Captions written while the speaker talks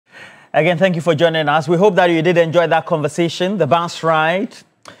Again, thank you for joining us. We hope that you did enjoy that conversation, the bus ride.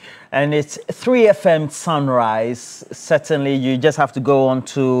 And it's 3FM Sunrise. Certainly, you just have to go on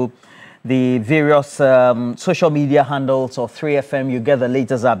to the various social media handles of 3FM. You get the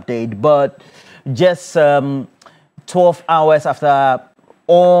latest update. But just 12 hours after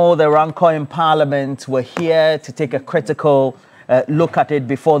all the rancor in Parliament were here to take a critical look at it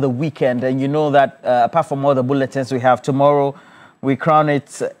before the weekend. And you know that apart from all the bulletins we have tomorrow, we crown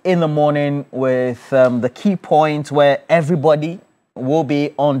it in the morning with the key point where everybody will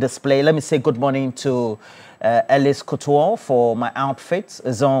be on display. Let me say good morning to Ellis Couture for my outfits,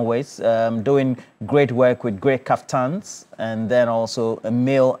 as always, doing great work with great kaftans, and then also a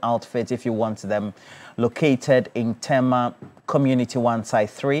male outfit if you want them, located in Tema Community 1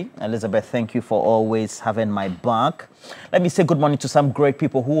 Site 3. Elizabeth, thank you for always having my back. Let me say good morning to some great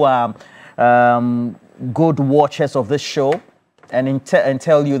people who are good watchers of this show, and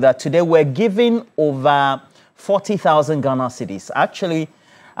tell you that today we're giving over 40,000 Ghana cedis. Actually,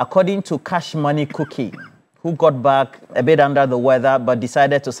 according to Cash Money Cookie, who got back a bit under the weather but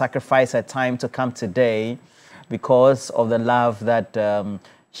decided to sacrifice her time to come today because of the love that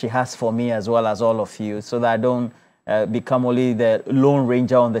she has for me as well as all of you, so that I don't become only the Lone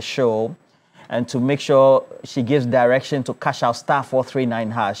Ranger on the show. And to make sure she gives direction to cash out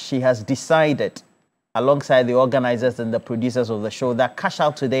 *439#, she has decided, alongside the organizers and the producers of the show, that cash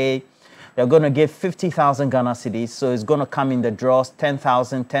out today, they're going to give 50,000 Ghana cedis. So it's going to come in the draws,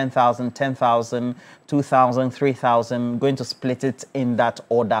 10,000, 10,000, 10,000, 2,000, 3,000. Going to split it in that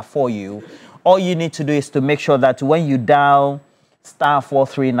order for you. All you need to do is to make sure that when you dial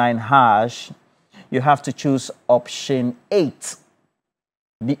 *439#, you have to choose option 8.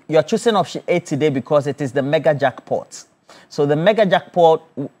 You're choosing option 8 today because it is the mega jackpot. So the mega jackpot,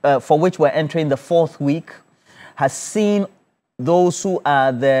 for which we're entering the 4th week, has seen those who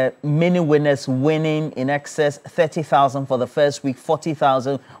are the mini winners winning in excess 30,000 for the first week,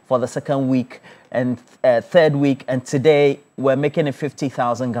 40,000 for the second week, and third week. And today we're making it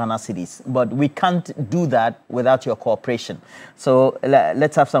 50,000 Ghana cedis. But we can't do that without your cooperation. So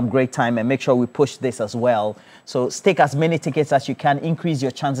let's have some great time and make sure we push this as well. So stake as many tickets as you can, increase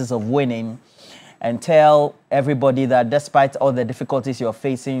your chances of winning, and tell everybody that despite all the difficulties you're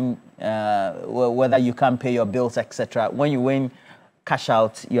facing, whether you can't pay your bills, etc., when you win cash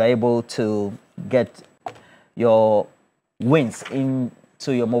out, you're able to get your wins into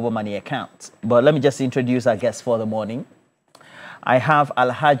your mobile money account. But let me just introduce our guest for the morning. I have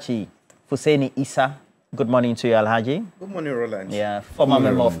Alhaji Fuseini Issah. Good morning to you, Alhaji. Good morning, Roland. Yeah, former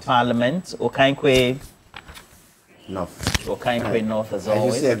member of Parliament, Okainkwe North. Okainkwe North, as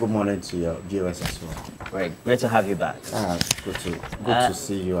always. I say good morning to your viewers as well. Great to have you back. Good to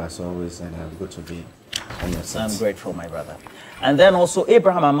see you as always, and good to be on your side. I'm grateful, my brother. And then also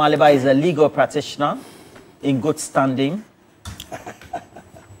Abraham Amaliba is a legal practitioner in good standing.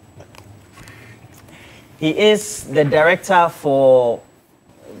 He is the director for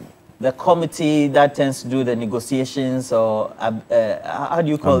the committee that tends to do the negotiations, or how do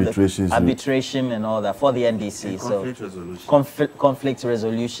you call it? Arbitration and all that for the NDC. Conflict resolution. Conflict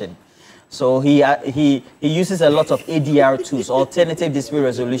resolution. So he uses a lot of ADR tools, alternative dispute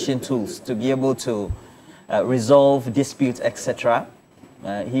resolution tools, to be able to resolve disputes, etc.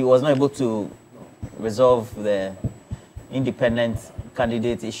 He was not able to resolve the independent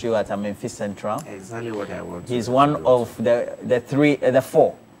candidate issue at Memphis Central. Exactly what I want. He's one of the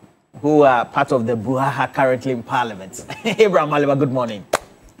four who are part of the brouhaha currently in Parliament. Abraham Amaliba, good morning.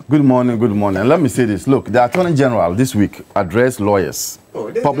 Good morning, good morning. And let me say this. Look, the Attorney General this week addressed lawyers,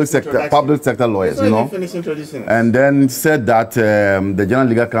 public sector lawyers, you know, and then said that the General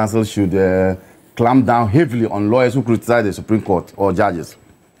Legal Council should clamp down heavily on lawyers who criticize the Supreme Court or judges.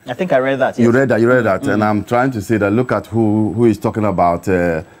 I think I read that. Yes. You read that. And I'm trying to say that look at who is talking about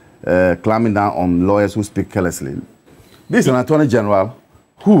clamping down on lawyers who speak carelessly. This is an Attorney General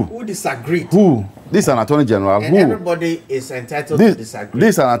who disagreed. This is an Attorney General and everybody is entitled to disagree.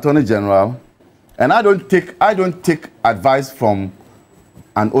 This is an Attorney General, and I don't take advice from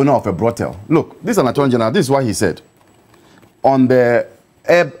an owner of a brothel. Look, this is an Attorney General. This is what he said on the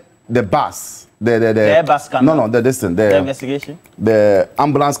bus. The Airbus scandal. No, the investigation. The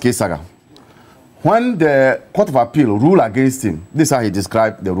ambulance case saga. When the Court of Appeal ruled against him, this is how he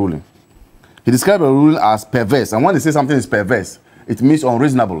described the ruling. He described the ruling as perverse, and when they say something is perverse, it means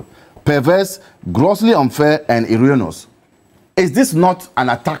unreasonable, perverse, grossly unfair, and erroneous. Is this not an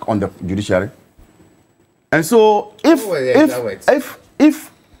attack on the judiciary? And so, if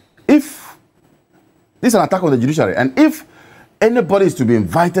this is an attack on the judiciary, and if anybody is to be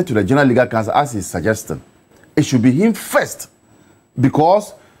invited to the General Legal Council, as he's suggesting, it should be him first,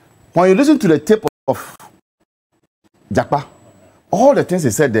 because when you listen to the tape of Jakpa, all the things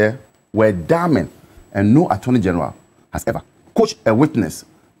he said there were damning, and no attorney general has ever coached a witness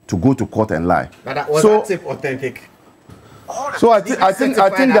to go to court and lie. But was that tape authentic? So I think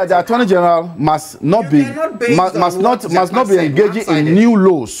that the attorney general must not be engaging in new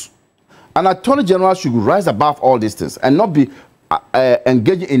laws. An attorney general should rise above all these things and not be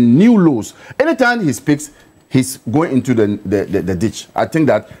engaging in new laws. Anytime he speaks, he's going into the ditch. I think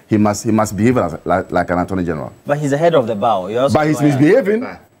that he must behave like an attorney general. But he's the head of the bar. But he's misbehaving.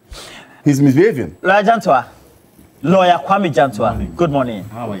 He's misbehaving. Lawyer Jantua, Lawyer Kwame Jantua. Good morning.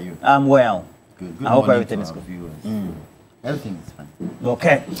 How are you? I'm well. Good. I hope everything is good. Everything is fine.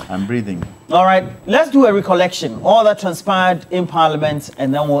 Okay. I'm breathing. All right. Let's do a recollection. All that transpired in Parliament,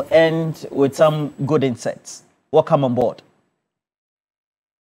 and then we'll end with some good insights. Welcome on board.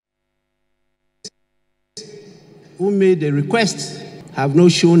 Who made the request have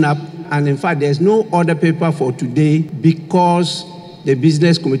not shown up, and in fact there's no order paper for today because the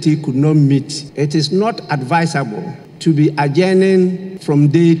business committee could not meet. It is not advisable to be adjourning from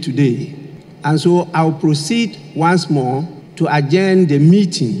day to day, and so I'll proceed once more to adjourn the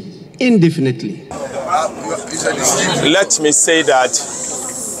meeting indefinitely. Let me say that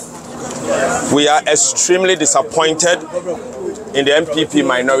we are extremely disappointed in the MPP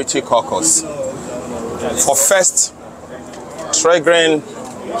Minority Caucus for first triggering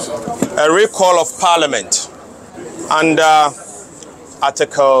a recall of Parliament under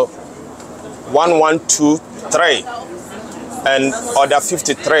Article 1123 and Order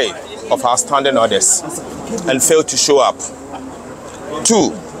 53 of our standing orders and failed to show up.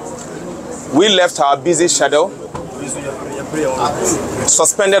 2, we left our busy schedule,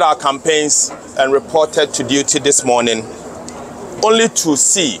 suspended our campaigns and reported to duty this morning only to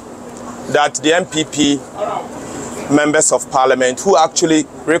see that the MPP members of Parliament who actually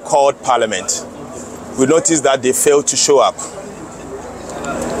recalled Parliament, we noticed that they failed to show up.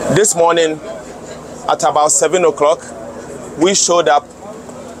 This morning at about 7 o'clock, we showed up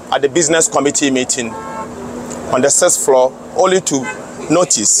at the business committee meeting on the 6th floor only to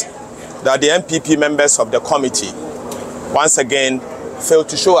notice that the MPP members of the committee once again failed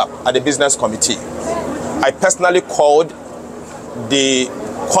to show up at the business committee. I personally called the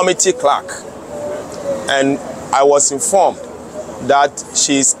committee clerk and I was informed that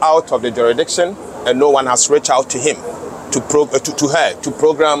she is out of the jurisdiction and no one has reached out to him, to her to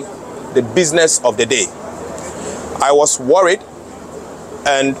program the business of the day. I was worried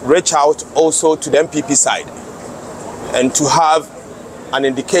and reached out also to the MPP side and to have an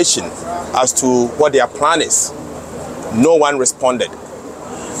indication as to what their plan is. No one responded.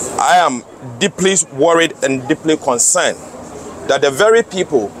 I am deeply worried and deeply concerned that the very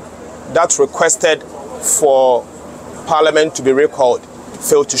people that requested for Parliament to be recalled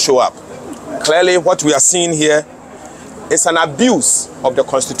failed to show up. Clearly, what we are seeing here is an abuse of the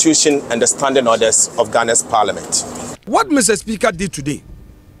Constitution and the standing orders of Ghana's Parliament. What Mr. Speaker did today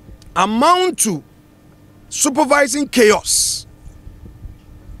amount to supervising chaos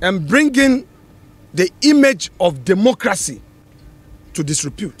and bringing the image of democracy to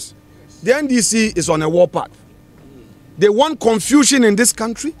disrepute. The NDC is on a warpath. They want confusion in this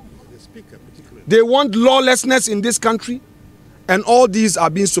country. They want lawlessness in this country. And all these are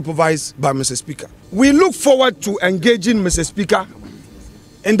being supervised by Mr. Speaker. We look forward to engaging Mr. Speaker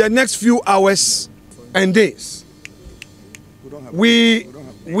in the next few hours and days. We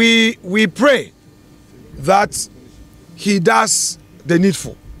pray that he does the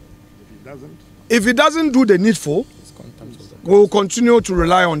needful. If he doesn't do the needful, we will continue to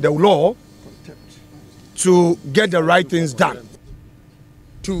rely on the law to get the right things done.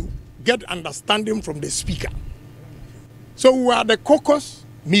 To get understanding from the Speaker. So we were at the caucus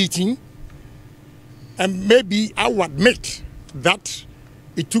meeting, and maybe I will admit that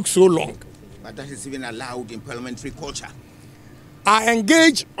it took so long. But that is even allowed in parliamentary culture. I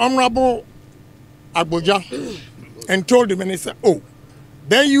engaged Honorable Agboja and told the minister, oh,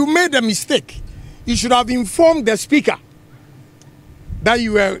 then you made a mistake. You should have informed the Speaker that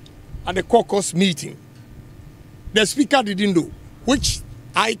you were at the caucus meeting. The Speaker didn't know, which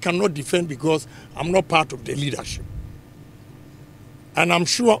I cannot defend because I'm not part of the leadership. And I'm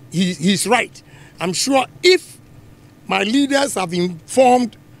sure he's right. I'm sure if my leaders have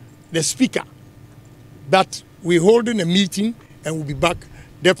informed the Speaker that we're holding a meeting and we'll be back,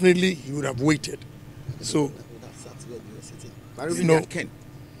 definitely he would have waited. So, you know,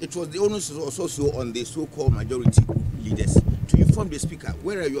 it was the onus also on the so-called majority group leaders to inform the Speaker,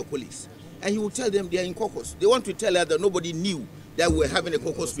 where are your colleagues? And he will tell them they are in caucus. They want to tell her that nobody knew that we were having a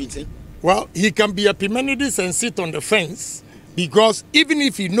caucus meeting. Well, he can be Epimenides and sit on the fence Because even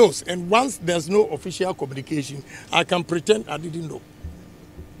if he knows, and once there's no official communication, I can pretend I didn't know.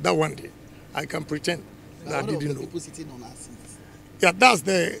 That one day, I can pretend that I didn't know. Yeah, that's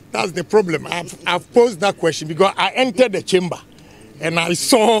the problem. I've posed that question because I entered the chamber and I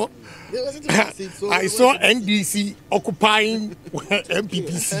saw NDC occupying MPP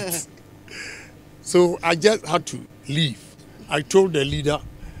seats. So I just had to leave. I told the leader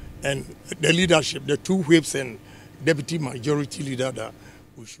and the leadership, the two whips and deputy majority leader, that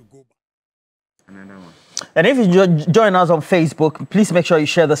we should go back. Another one. And if you join us on Facebook, please make sure you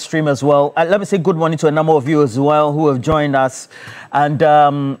share the stream as well. Let me say good morning to a number of you as well who have joined us. And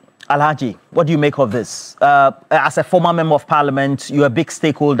Alhaji, what do you make of this? As a former member of parliament, you're a big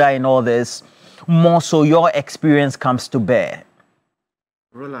stakeholder in all this. More so, your experience comes to bear.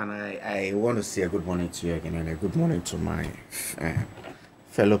 Roland, I want to say a good morning to you again and a good morning to my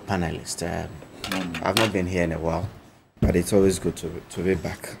fellow panelists. I've not been here in a while, but it's always good to be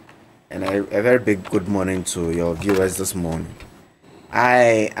back. And a very big good morning to your viewers this morning.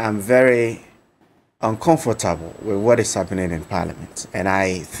 I am very uncomfortable with what is happening in Parliament. And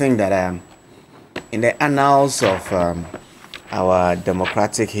I think that in the annals of our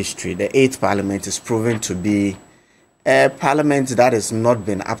democratic history, the 8th Parliament is proven to be a Parliament that has not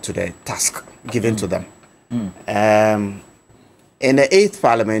been up to the task given to them. In the 8th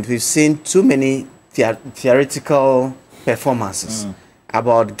Parliament, we've seen too many theoretical performances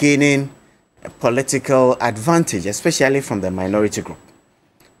about gaining a political advantage, especially from the minority group,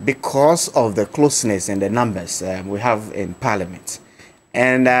 because of the closeness and the numbers we have in Parliament.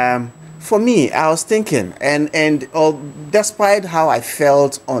 And for me, I was thinking, and despite how I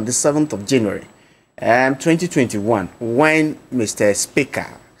felt on the 7th of January, 2021, when Mr. Speaker,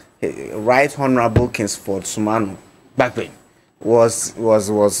 Right Honorable Kingsford Sumanu Bagbin,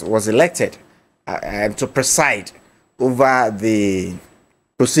 was elected to preside over the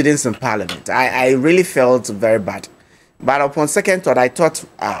proceedings in Parliament, I really felt very bad. But upon second thought, I thought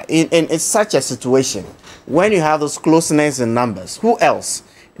in such a situation, when you have those closeness in numbers, who else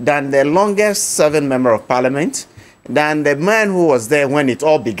than the longest serving member of Parliament, than the man who was there when it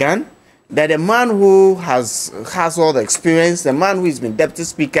all began, that the man who has all the experience, the man who has been deputy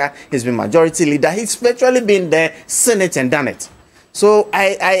speaker, he's been majority leader, he's virtually been the Senate and done it. So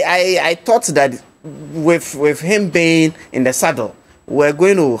I thought that with him being in the saddle, we're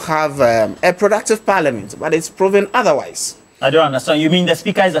going to have a productive Parliament, but it's proven otherwise. I don't understand. You mean the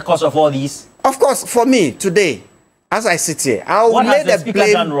speaker is the cause of all these? Of course, for me today, as I sit here, I will lay the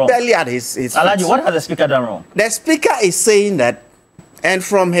blame barely at his Alhaji, what has the speaker done wrong? The speaker is saying that, and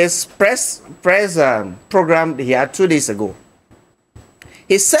from his press program he had 2 days ago,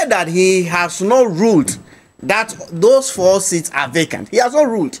 he said that he has not ruled that those 4 seats are vacant. He has not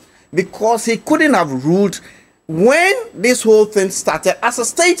ruled because he couldn't have ruled when this whole thing started as a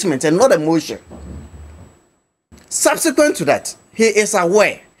statement and not a motion. Subsequent to that, he is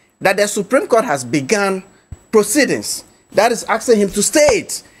aware that the Supreme Court has begun proceedings that is asking him to stay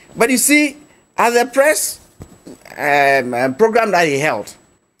it. But you see, at the press program that he held,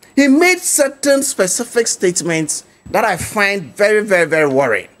 he made certain specific statements that I find very, very, very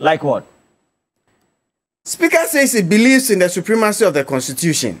worrying. Like what? Speaker says he believes in the supremacy of the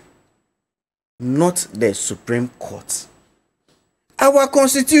Constitution, not the Supreme Court. Our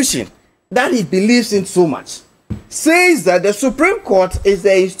Constitution, that he believes in so much, says that the Supreme Court is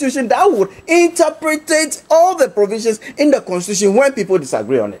the institution that would interpret all the provisions in the Constitution when people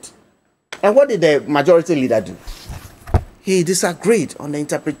disagree on it. And what did the majority leader do? He disagreed on the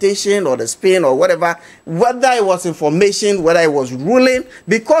interpretation or the spin or whatever, whether it was information, whether it was ruling,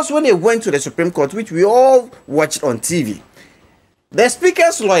 because when they went to the Supreme Court, which we all watched on TV, the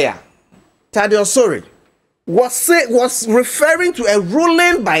Speaker's lawyer, Tadio Sori, was referring to a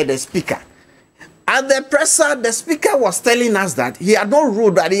ruling by the Speaker. At the presser, the Speaker was telling us that he had not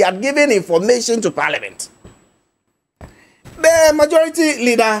ruled, that he had given information to Parliament. The majority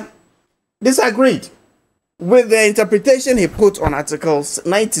leader disagreed with the interpretation he put on Articles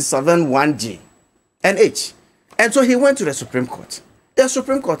 97(1)(g) and H. And so he went to the Supreme Court. The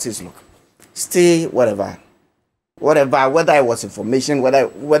Supreme Court says, look, stay whatever, whether it was information, whether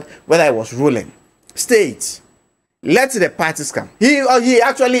it was ruling, stay it. Let the parties come. He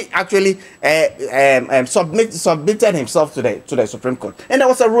actually submitted himself to the Supreme Court, and there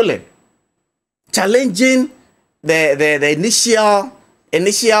was a ruling challenging the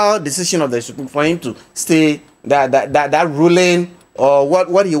initial decision of the Supreme Court for him to stay that ruling, or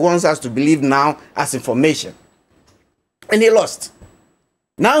what he wants us to believe now as information, and he lost.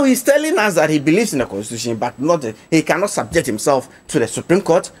 Now he's telling us that he believes in the Constitution, but he cannot subject himself to the Supreme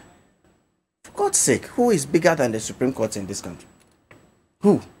Court. For God's sake, who is bigger than the Supreme Court in this country?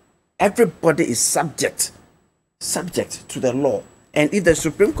 Who? Everybody is subject to the law. And if the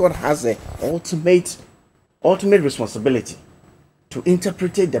Supreme Court has the ultimate responsibility to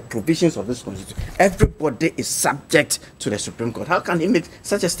interpret the provisions of this constitution, everybody is subject to the Supreme Court. How can he make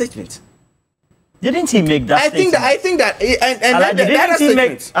such a statement? Didn't he make that statement? I think that,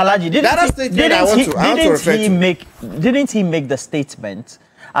 didn't he make the statement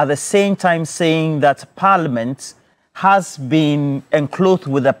at the same time saying that Parliament has been enclosed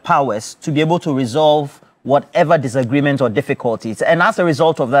with the powers to be able to resolve whatever disagreement or difficulties, and as a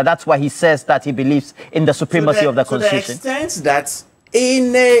result of that, that's why he says that he believes in the supremacy of the Constitution. To the extent that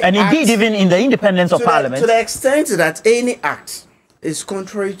even in the independence of Parliament, to the extent that any act is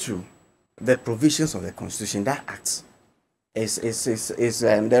contrary to the provisions of the Constitution, that act is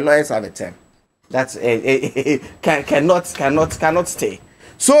the lawyers have a term that cannot stay.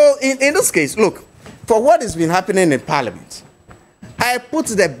 So in this case, look, for what has been happening in Parliament, I put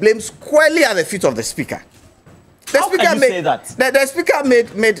the blame squarely at the feet of the Speaker. The Speaker made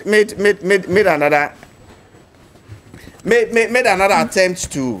another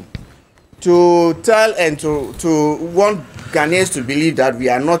attempt to tell and to want Ghanaians to believe that we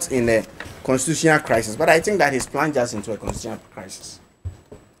are not in a constitutional crisis. But I think that he's plunged us into a constitutional crisis.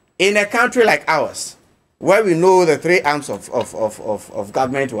 In a country like ours, where we know the three arms of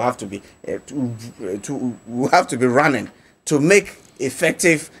government will have to be running to make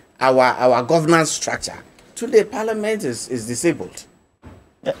effective our governance structure. Today, Parliament is disabled.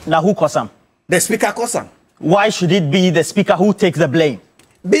 Now, who caused them? The Speaker caused them. Why should it be the Speaker who takes the blame?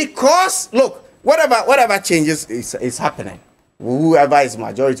 Because, look, whatever changes is happening, whoever is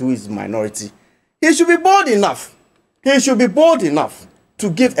majority, who is minority, he should be bold enough. He should be bold enough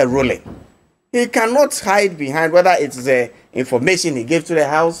to give a ruling. He cannot hide behind whether it's the information he gave to the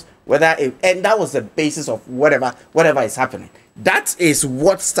House, and that was the basis of whatever is happening. That is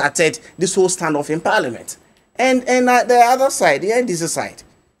what started this whole standoff in Parliament. And the other side, the NDC side,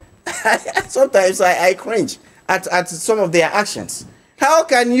 sometimes I cringe at some of their actions. How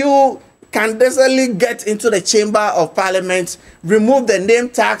can you candidly get into the chamber of Parliament, remove the name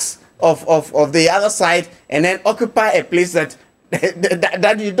tags of the other side, and then occupy a place that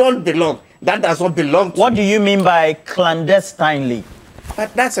you don't belong? That does not belong to What do you mean by clandestinely?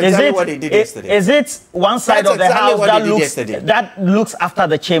 But that's exactly what they did yesterday. Is it one side of the House that looks after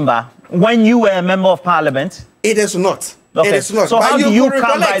the chamber when you were a member of Parliament? It is not. Okay. It is not. So how do you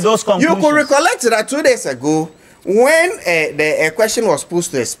come by those conclusions? You could recollect that 2 days ago, when a question was posed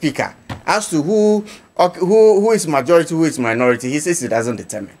to a Speaker as to who is majority, who is minority, he says he doesn't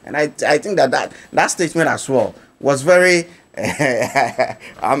determine. And I think that statement as well was very.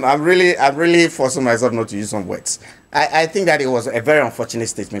 I'm really forcing myself not to use some words. I think that it was a very unfortunate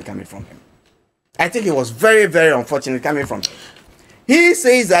statement coming from him. I think it was very, very unfortunate coming from him. He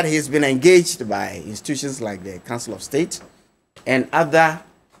says that he's been engaged by institutions like the Council of State and other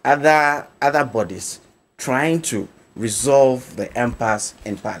bodies trying to resolve the impasse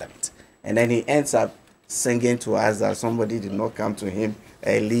in Parliament. And then he ends up singing to us that somebody did not come to him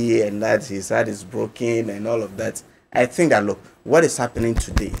early and that his heart is broken and all of that. I think that, look, what is happening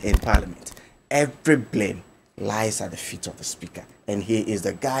today in Parliament, every blame lies at the feet of the Speaker. And he is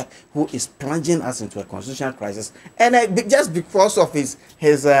the guy who is plunging us into a constitutional crisis. And just because of his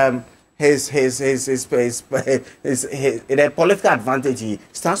political advantage he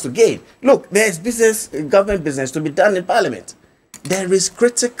stands to gain. Look, there is government business to be done in Parliament. There is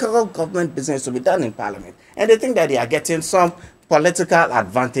critical government business to be done in Parliament. And they think that they are getting some political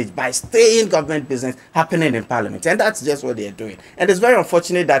advantage by staying government business happening in Parliament. And that's just what they are doing. And it's very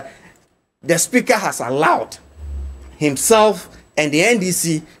unfortunate that the Speaker has allowed himself and the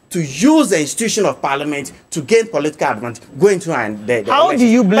NDC to use the institution of Parliament to gain political advantage, going to the How election. do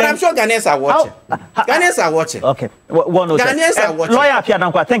you blame? But I'm sure Ghanaians are watching. Ghanaians are watching. Okay. Ghanaians are watching. Lawyer Appiah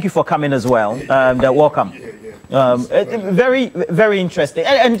Danquah, thank you for coming as well. Welcome. Very, very interesting.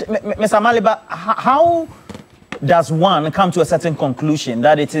 And Mr. Amaliba, how does one come to a certain conclusion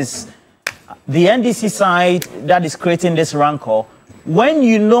that it is the NDC side that is creating this rancor when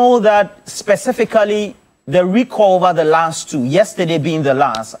you know that specifically the recall over the last two, yesterday being the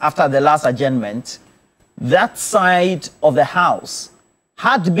last, after the last adjournment, that side of the House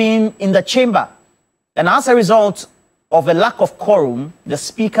had been in the chamber. And as a result of a lack of quorum, the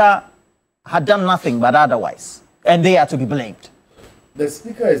Speaker had done nothing but otherwise. And they are to be blamed. The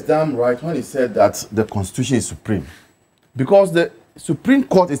Speaker is damn right when he said that the Constitution is supreme. Because the Supreme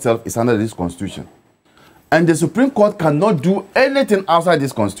Court itself is under this Constitution. And the Supreme Court cannot do anything outside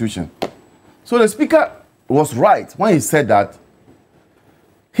this Constitution. So the Speaker was right when he said that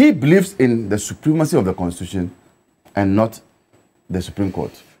He believes in the supremacy of the Constitution and not the Supreme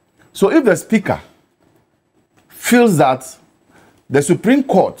Court. So if the Speaker feels that the Supreme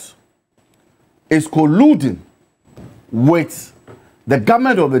Court is colluding with the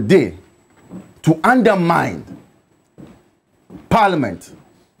government of the day to undermine Parliament,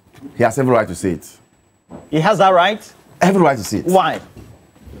 he has every right to say it. He has that right? Every right to say it. Why?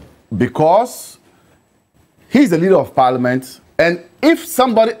 Because he's the leader of Parliament, and if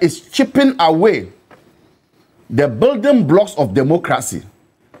somebody is chipping away the building blocks of democracy,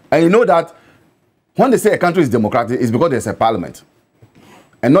 and you know that when they say a country is democratic, it's because there's a parliament,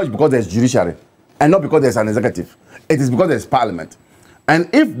 and not because there's judiciary, and not because there's an executive. It is because there's parliament. And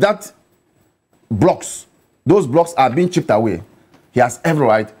if that those blocks are being chipped away, he has every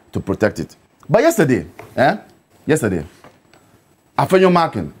right to protect it. But yesterday, Appiah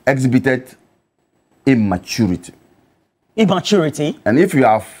Markin exhibited immaturity. Immaturity? And if you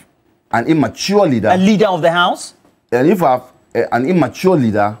have an immature leader... A leader of the House? And if you have an immature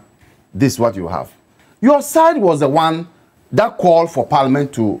leader, this is what you have. Your side was the one that called for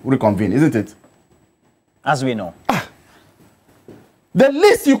Parliament to reconvene, isn't it? As we know. The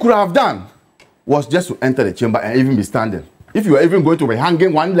least you could have done was just to enter the chamber and even be standing. If you were even going to be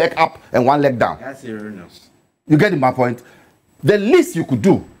hanging one leg up and one leg down. That's erroneous. You get my point? The least you could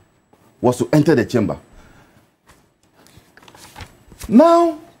do was to enter the chamber.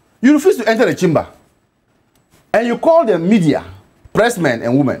 Now, you refuse to enter the chamber. And you call the media, pressmen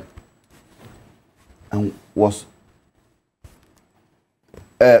and women, and was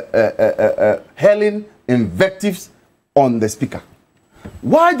hurling invectives on the Speaker.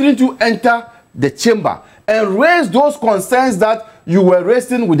 Why didn't you enter the chamber and raise those concerns that you were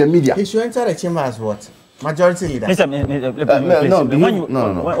raising with the media? He should enter the chamber as what? Majority leader.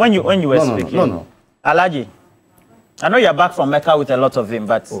 When you were speaking, Alaji, I know you're back from Mecca with a lot of him,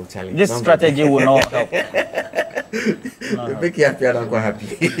 but this strategy will not help. Make you happy, I don't go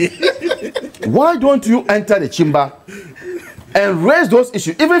happy. Why don't you enter the chamber and raise those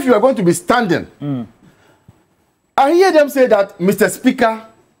issues, even if you are going to be standing? I hear them say that Mr. Speaker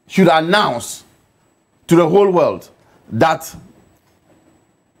should announce to the whole world that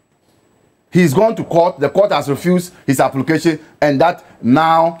he's gone to court, the court has refused his application, and that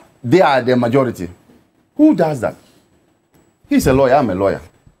now they are the majority. Who does that? He's a lawyer, I'm a lawyer.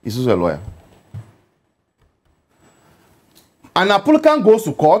 He's also a lawyer. An applicant goes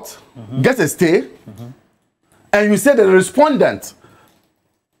to court, gets a stay, and you say that the respondent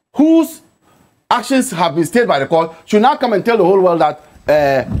whose actions have been stayed by the court should now come and tell the whole world that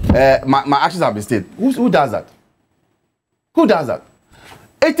my actions have been stayed. Who does that? Who does that?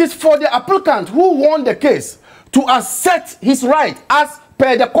 It is for the applicant who won the case to assert his right as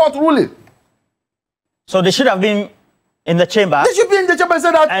per the court ruling. So they should have been in the chamber. They should be in the chamber and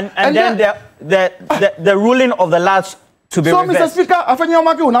say that. And then the ruling of the last to be reversed. So, Mr. Speaker, Appiah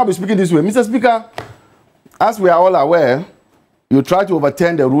Markin will now be speaking this way. Mr. Speaker, as we are all aware, you try to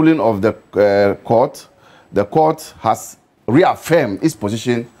overturn the ruling of the court. The court has reaffirmed its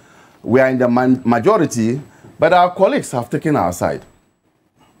position. We are in the majority, but our colleagues have taken our side.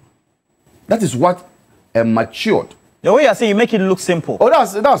 That is what matured. The way you say, you make it look simple. Oh,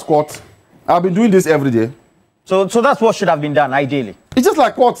 that's court. I've been doing this every day. So that's what should have been done, ideally. It's just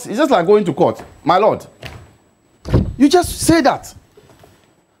like court. It's just like going to court. My lord, you just say that.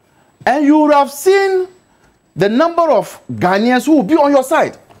 And you would have seen the number of Ghanaians who will be on your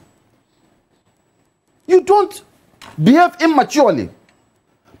side. You don't behave immaturely.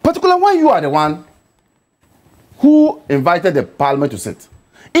 Particularly when you are the one who invited the parliament to sit.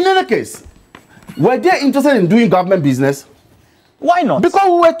 In any case, were they interested in doing government business? Why not? Because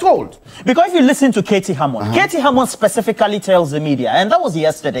we were told. Because if you listen to Katie Hammond, Katie Hammond specifically tells the media, and that was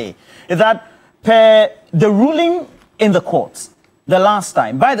yesterday, that per the ruling in the courts, the last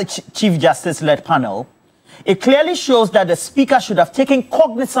time, by the Chief Justice-led panel, it clearly shows that the Speaker should have taken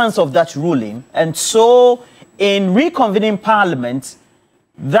cognizance of that ruling, and so in reconvening Parliament,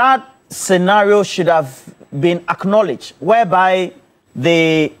 that scenario should have been acknowledged, whereby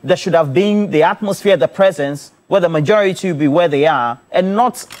there should have been the atmosphere, the presence, where the majority will be where they are, and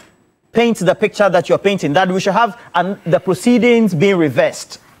not paint the picture that you're painting, that we should have the proceedings being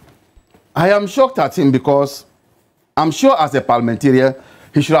reversed. I am shocked at him because I'm sure as a parliamentarian,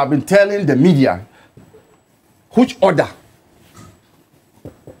 he should have been telling the media which order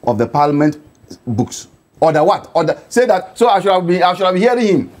of the parliament books. Order what? Order. Say that. So I should have been hearing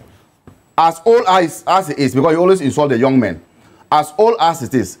him as old as he is, because he always insult the young men. As old as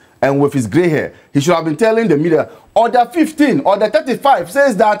it is, and with his gray hair, he should have been telling the media, Order 15, Order 35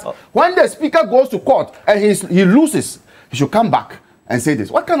 says that when the Speaker goes to court and he loses, he should come back and say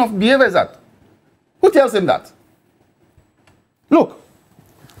this. What kind of behavior is that? Who tells him that? Look,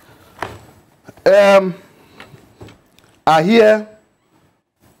 I hear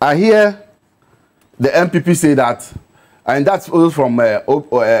the MPP say that, and that's also from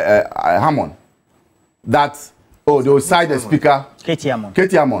Hammond, that, oh, they will cite the speaker. Katie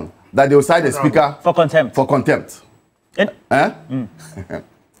Hammond. That they will cite the speaker. For contempt. For contempt.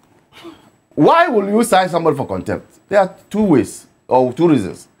 Why will you cite somebody for contempt? There are two ways, or two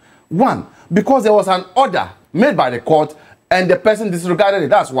reasons. One, because there was an order made by the court and the person disregarded it.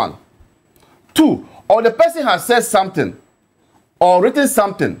 That's one. Two, or the person has said something or written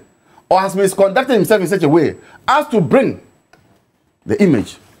something or has misconducted himself in such a way as to bring the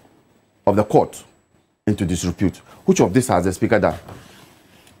image of the court into disrepute. Which of this has the speaker done?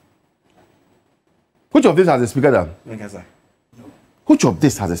 Which of this has the speaker done? Which of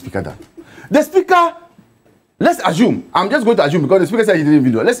this has the speaker done? The speaker, let's assume, I'm just going to assume because the speaker said he didn't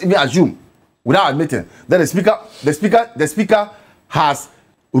even do it. Let's even assume, without admitting, that the speaker has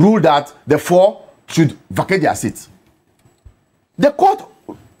ruled that the four should vacate their seats. The court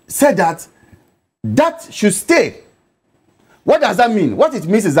said that that should stay. What does that mean? What it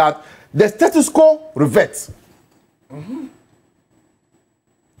means is that the status quo reverts.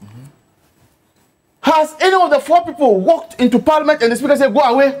 Has any of the four people walked into parliament and the speaker said, go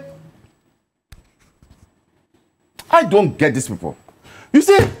away? I don't get these people. You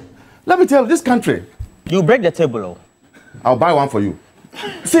see, let me tell you, this country. You break the table. Oh. I'll buy one for you.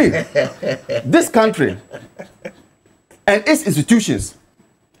 See, this country and its institutions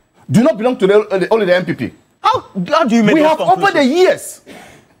do not belong to only the MPP. How do you make We those have conclusions? over the years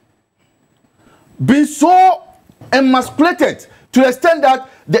been so emasculated to the extent that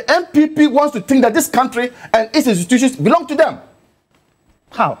the MPP wants to think that this country and its institutions belong to them.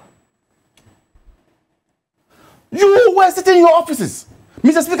 How? You were sitting in your offices.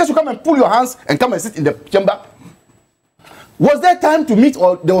 Mr. Speaker should come and pull your hands and come and sit in the chamber. Was there time to meet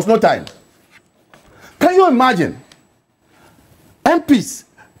or there was no time? Can you imagine MPs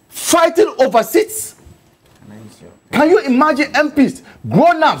fighting over seats? Can you imagine MPs,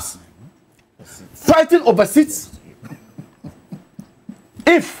 grown-ups, fighting over seats?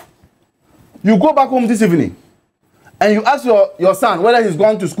 If you go back home this evening and you ask your son whether he's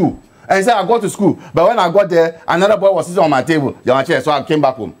gone to school, and he said, I go to school, but when I got there, another boy was sitting on my table, so I came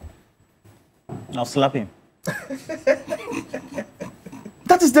back home. I'll slap him.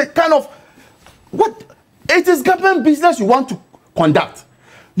 That is the kind of what it is government business you want to conduct.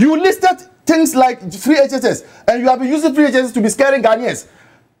 You listed things like free HSS, and you have been using free HSS to be scaring Ghanaians.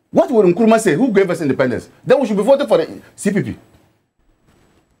 What would Nkrumah say? Who gave us independence? Then we should be voting for the CPP.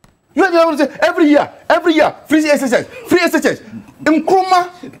 You have to be able to say every year, free HSS, free HSS. Nkrumah,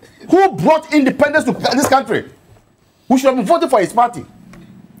 who brought independence to this country, we should have been voting for his party.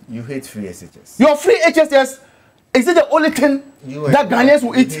 You hate free SHS. Your free HSS, is it the only thing that Ghanaians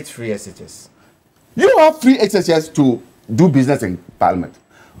will eat? You hate free SHS. You have free HSS to do business in parliament.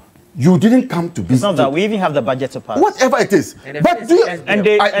 You didn't come to business. It's not that we even have the budget to pass. Whatever it is. But do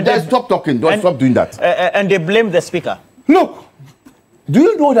you, stop talking. Stop doing that. And they blame the speaker. Look, do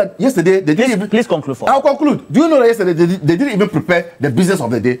you know that yesterday they didn't even... Please conclude for I'll conclude. Do you know that yesterday they didn't even prepare the business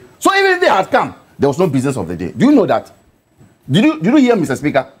of the day? So even if they had come, there was no business of the day. Do you know that? Did you hear, Mr.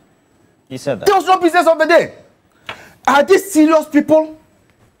 Speaker? He said that. There was no business of the day. Are these serious people?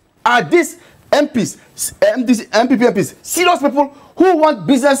 Are these MPs, MPP MPs, serious people who want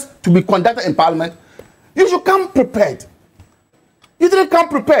business to be conducted in parliament? You should come prepared. You didn't come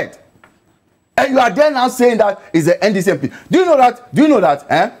prepared. And you are there now saying that it's the NDC MP. Do you know that? Do you know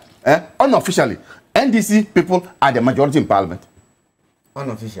that? Unofficially, NDC people are the majority in parliament.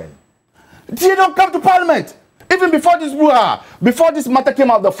 Unofficially. They don't come to parliament. Even before this brouhaha, before this matter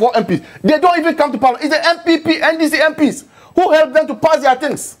came out, the 4 MPs, they don't even come to parliament. It's the MPP, NDC MPs who help them to pass their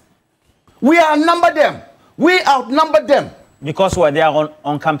things. We outnumber them. We outnumber them. Because what, they are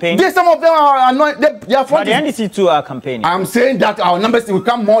on campaign? Some of them are annoyed. They are but the NDC too are campaigning. I'm saying that our numbers will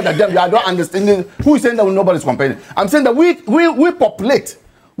come more than them. You are not understanding. Who is saying that nobody's campaigning? I'm saying that we populate.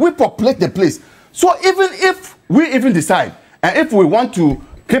 We populate the place. So even if we even decide, and if we want to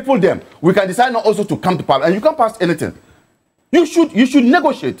cripple them, we can decide not also to come to parliament. And you can't pass anything. You should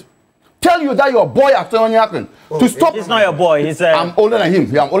negotiate. Tell you that your boy after to stop. He's not your boy. He's I'm older than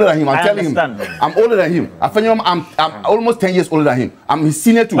him. Yeah, I'm older than him. I'm telling understand. him. I'm older than him. I'm almost 10 years older than him. I'm his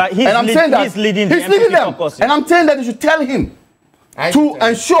senior too. But and I'm saying that he's leading them. And I'm saying that you should tell him to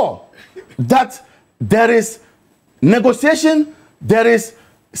ensure that there is negotiation, there is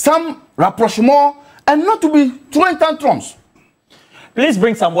some rapprochement, and not to be throwing tantrums. Please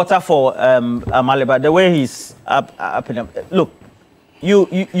bring some water for Amaliba. The way he's up in. Look,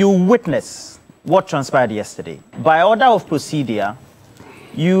 you witness what transpired yesterday. By order of procedure,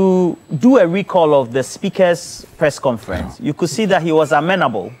 you do a recall of the speaker's press conference. You could see that he was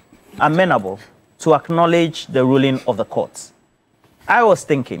amenable to acknowledge the ruling of the courts. I was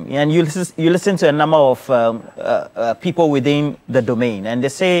thinking, and you listen to a number of people within the domain, and they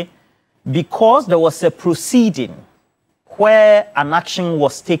say because there was a proceeding where an action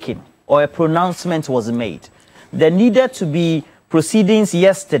was taken or a pronouncement was made, there needed to be proceedings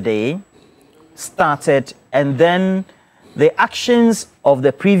yesterday started, and then the actions of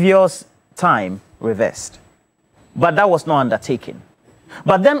the previous time reversed. But that was not undertaken.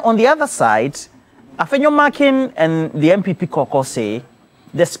 But then on the other side, Afenyo Makin and the MPP caucus say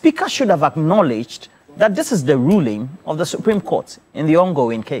the speaker should have acknowledged that this is the ruling of the Supreme Court in the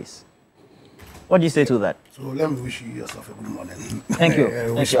ongoing case. What do you say to that? So let me wish you yourself a good morning. Thank you.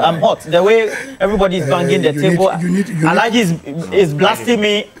 Thank you. I'm hot. The way everybody is banging the table, Alaji is blasting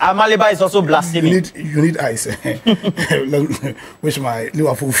me. Amaliba is also blasting me. You need ice. Wish my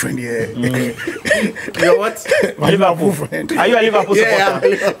Liverpool friend here. You're what? My Liverpool friend. Are you a Liverpool supporter?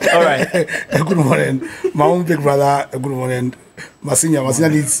 Yeah. All right. Good morning. My own big brother, good morning. My senior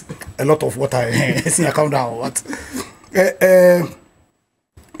needs a lot of water. Senior, calm down. What?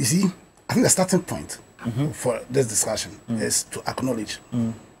 You see, I think the starting point for this discussion is to acknowledge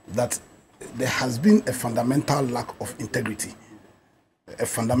that there has been a fundamental lack of integrity.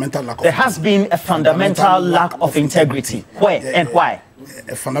 There has been a fundamental lack of integrity. Where and why?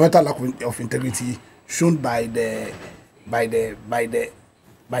 A fundamental lack of integrity shown by the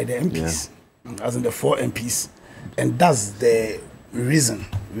MPs, as in the 4 MPs, and that's the reason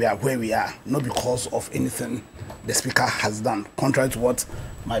we are where we are, not because of anything the speaker has done, contrary to what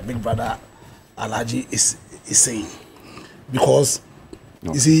my big brother Alaji is saying. Because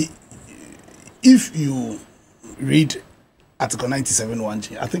you see, if you read Article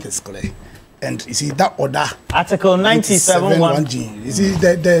 97(1)G, I think it's clear, and you see that order, Article 97(1)G, you see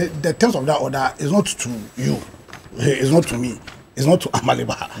the terms of that order is not to you, it's not to me, it's not to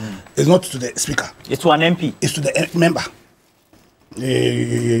Amaliba, it's not to the speaker, it's to an MP, it's to the member.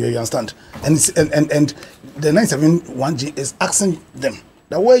 You understand? And the 97(1)G is asking them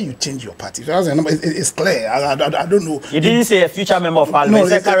the way you change your party. It's clear. I don't know. You didn't say a future member of parliament.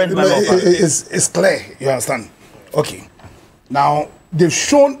 No, it's a current member of parliament. It's clear. You understand? Okay. Now, they've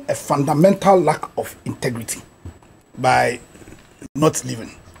shown a fundamental lack of integrity by not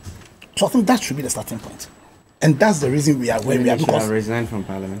leaving. So I think that should be the starting point. And that's the reason we are where we are. Because resign from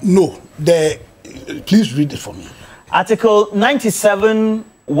parliament. No. Please read it for me. Article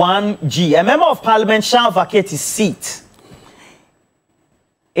 97(1)G. A member of parliament shall vacate his seat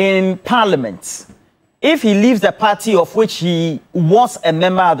in parliament if he leaves the party of which he was a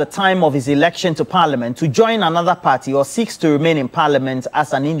member at the time of his election to parliament to join another party or seeks to remain in parliament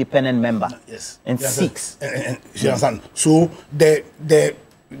as an independent member. Yes. And seeks. And you understand? So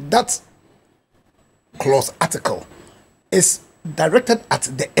that clause article is directed at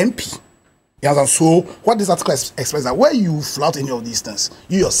the MP. You understand? So what this article expresses that where you flout any of these things,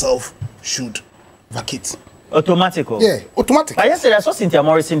 you yourself should vacate. Automatic. Yeah, automatic. But yesterday I saw Cynthia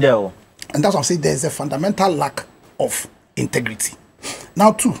Morrison there. And that's what I'm saying. There's a fundamental lack of integrity.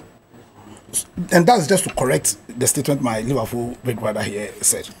 Now, too, and that's just to correct the statement my Liverpool big brother here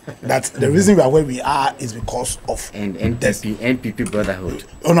said, that the reason we are where we are is because of NPP brotherhood.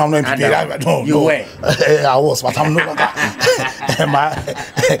 Oh no, I'm not NPP. No, you were. I was, but I'm no longer.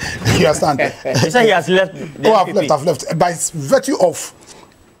 You understand? You say he has left. I've left. By virtue of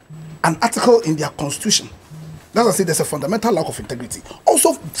an article in their constitution. That's why I say there's a fundamental lack of integrity.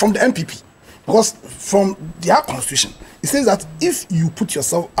 Also from the MPP. Because from their constitution, it says that if you put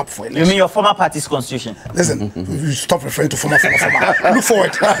yourself up for election... You mean your former party's constitution? Listen, you stop referring to former. Look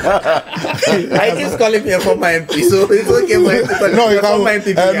forward. I keep calling me a former MP, so it's okay for him to call me a former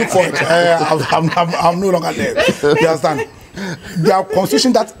MP. Look forward. I'm no longer there. You understand? Their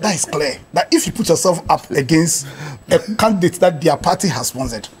constitution, that is clear. That if you put yourself up against a candidate that their party has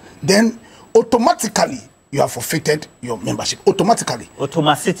sponsored, then automatically you have forfeited your membership. Automatically.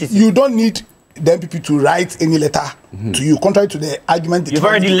 Automaticity. You don't need the MPP to write any letter to you, contrary to the argument. You've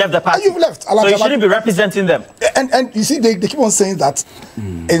already left the party. You've left. So you shouldn't be representing them. And you see, they keep on saying that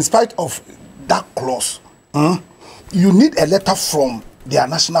in spite of that clause, you need a letter from their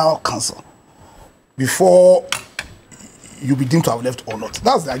national council before you be deemed to have left or not.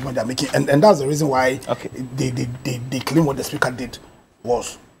 That's the argument they're making. And that's the reason why they claim what the speaker did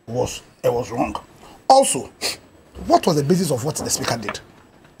was wrong. Also, what was the basis of what the speaker did?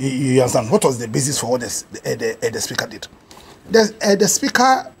 You understand? What was the basis for what the speaker did? The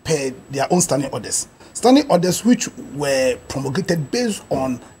speaker, per their own standing orders, Standing orders which were promulgated based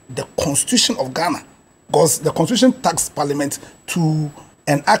on the Constitution of Ghana, because the Constitution tasked Parliament to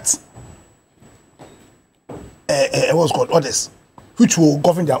enact what's called orders, which will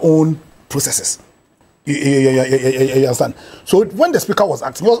govern their own processes. You understand? So when the Speaker was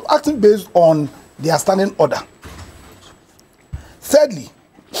acting, he was acting based on their standing order. Thirdly,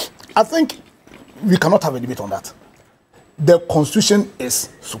 I think we cannot have a debate on that. The Constitution is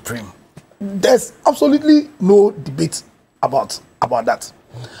supreme. There's absolutely no debate about that.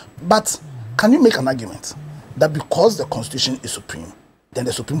 But can you make an argument that because the Constitution is supreme, then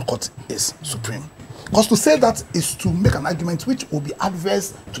the Supreme Court is supreme? Because to say that is to make an argument which will be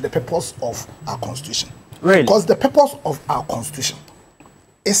adverse to the purpose of our Constitution. Really? Because the purpose of our Constitution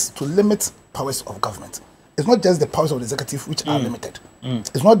is to limit powers of government. It's not just the powers of the executive which are limited.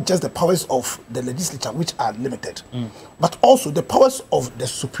 It's not just the powers of the legislature which are limited. But also the powers of the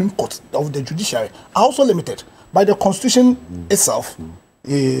Supreme Court, of the judiciary, are also limited by the Constitution itself,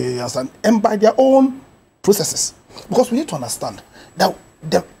 and by their own processes. Because we need to understand that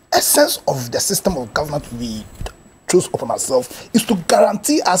the essence of the system of government we choose upon ourselves is to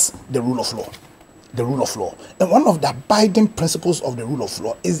guarantee us the rule of law. The rule of law. And one of the abiding principles of the rule of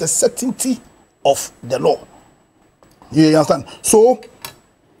law is the certainty of the law. You understand? So,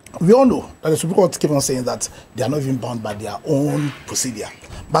 we all know that the Supreme Court keep on saying that they are not even bound by their own procedure.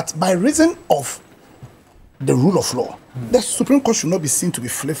 But by reason of the rule of law, the Supreme Court should not be seen to be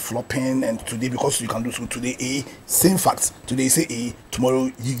flip-flopping, and today, because you can do so today A, same facts. Today you say A, tomorrow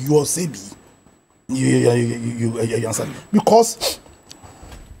you will say B. You understand? Because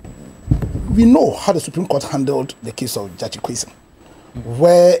we know how the Supreme Court handled the case of Judge Kwesi,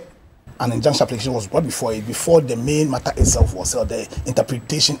 where an injunction application was brought before it, before the main matter itself was held, the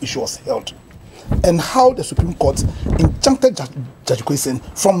interpretation issue was held. And how the Supreme Court injuncted Judge Kwesi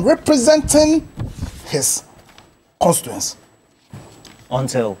from representing his constituents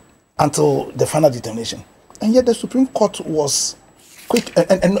until the final determination. And yet the Supreme Court was quick,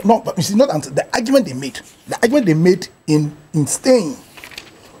 and no, but you see, not until the argument they made in staying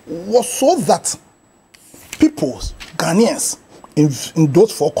was so that people's Ghanaians in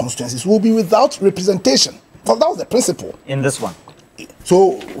those four constituencies will be without representation. Because that was the principle. In this one.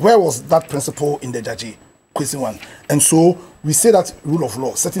 So where was that principle in the Judge Kwesi one? And so we say that rule of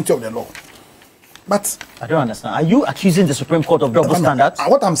law, certainty of the law. But I don't understand. Are you accusing the Supreme Court of double standards?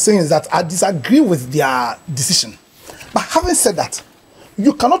 What I'm saying is that I disagree with their decision. But having said that,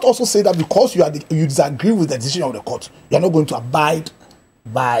 you cannot also say that because you disagree with the decision of the court, you are not going to abide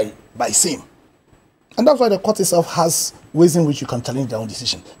by same. And that's why the court itself has ways in which you can challenge their own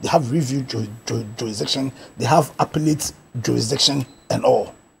decision. They have review jurisdiction, they have appellate jurisdiction and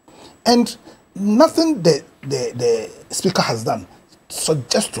all. And nothing the Speaker has done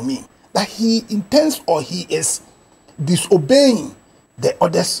suggests to me that he intends or he is disobeying the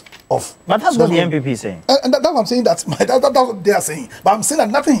orders of... But that's what the MPP is saying. And that's what I'm saying, that's what they are saying. But I'm saying that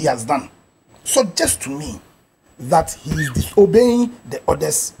nothing he has done suggests to me that he is disobeying the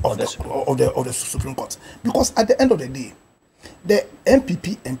orders of the Supreme Court. Because at the end of the day, the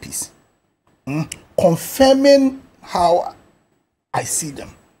MPP MPs, confirming how I see them,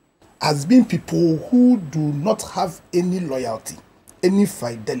 as being people who do not have any loyalty, any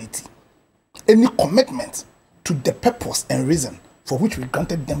fidelity, any commitment to the purpose and reason for which we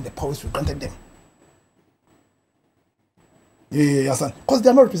granted them the powers we granted them. Because they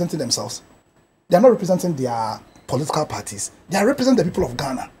are not representing themselves. They are not representing their political parties. They are representing the people of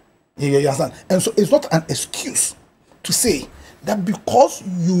Ghana. You understand? And so it's not an excuse to say that because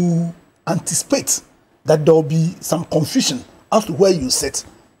you anticipate that there will be some confusion as to where you sit,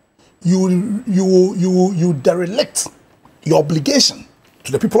 you derelict your obligation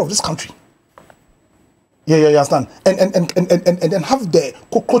to the people of this country. You understand? And then have the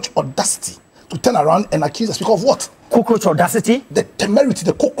cockroach audacity to turn around and accuse the Speaker of what? Cockroach audacity? The temerity,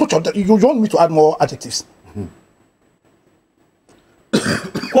 the cockroach audacity. You want me to add more adjectives?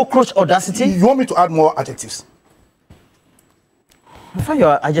 Cockroach audacity? You want me to add more adjectives? I find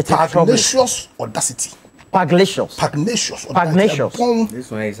your adjective pugnacious audacity. Pugnacious. Pugnacious. Pugnacious.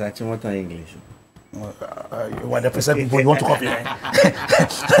 This one is actually what in English. When the present people you want to copy,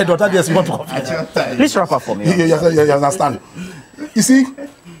 Dr. Yes, you want to copy. Please wrap up for me. You understand? You see,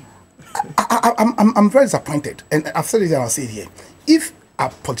 I'm very disappointed, and I've said it and I'll say it here. If our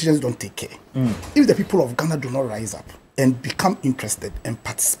politicians don't take care, if the people of Ghana do not rise up and become interested and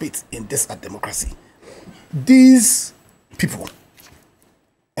participate in this democracy, these people,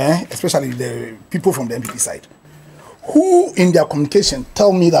 especially the people from the MPP side, who in their communication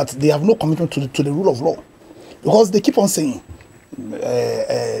tell me that they have no commitment to the rule of law, because they keep on saying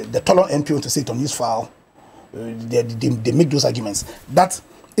the Tollon MP to say it on his file. They make those arguments that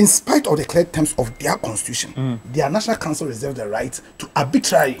in spite of the clear terms of their constitution, their National Council reserves the right to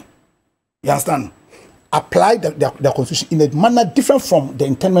arbitrarily, you understand, apply their constitution in a manner different from the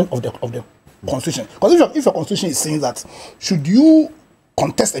intendment of the constitution. Because if your constitution is saying that should you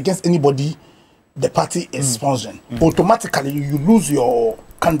contest against anybody the party is sponsoring, automatically you lose your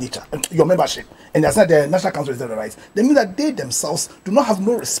candidature, your membership, and that's not the National Council reserves the right. They mean that they themselves do not have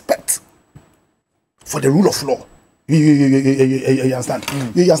no respect for the rule of law. You understand?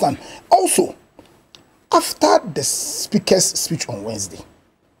 You understand? Also, after the speaker's speech on Wednesday,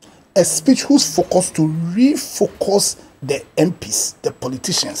 a speech whose focus to refocus the MPs, the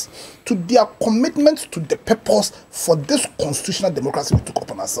politicians, to their commitment to the purpose for this constitutional democracy we took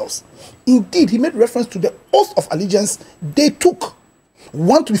upon ourselves. Indeed, he made reference to the oath of allegiance they took.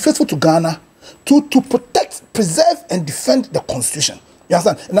 One, to be faithful to Ghana. Two, to protect, preserve, and defend the constitution. You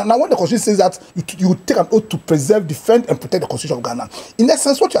understand? Now what the constitution says that you take an oath to preserve, defend, and protect the constitution of Ghana. In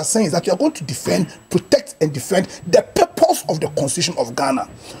essence, what you are saying is that you are going to defend, protect, and defend the purpose of the constitution of Ghana,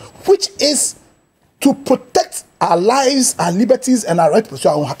 which is to protect our lives, our liberties, and our right to pursue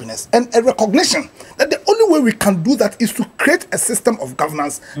our own happiness. And a recognition that the only way we can do that is to create a system of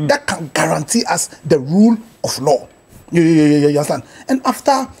governance that can guarantee us the rule of law. You understand? And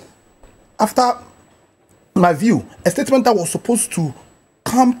after my view, a statement that was supposed to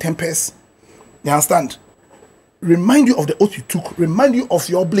calm tempers, you understand, remind you of the oath you took, remind you of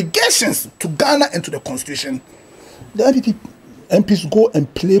your obligations to Ghana and to the constitution, the MPs go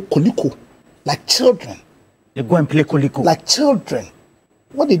and play koliko like children. They go and play koliko like children.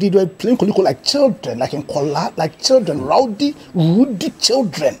 What they did was playing koliko like children, like in Kola, like children, rowdy, rudy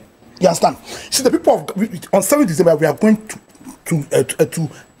children. You understand? See, the people of on 7th December we are going to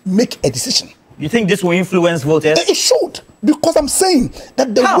make a decision. You think this will influence voters? It should, because I'm saying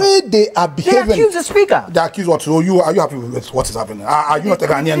that the way they are behaving. They accuse the speaker. They accuse what? So are you happy with what is happening? Are you not a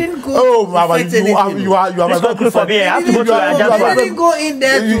Ghanaian? Oh, Mama, you are my very good friend. I have to go to I didn't go in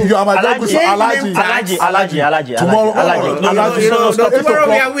there. You are my very good friend. Alaji. Tomorrow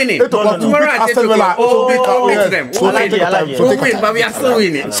we are winning. Tomorrow at 8 o'clock. We'll beat them. We'll win, but we are still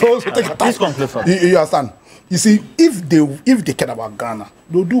winning. So take your time. You understand? You see, if they care about Ghana,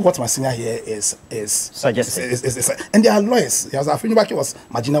 they'll do what my senior here is suggesting. And they are lawyers. Afrinibaki was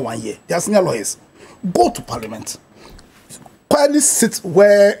Magina 1 year. They are senior lawyers. Go to Parliament. Quietly sit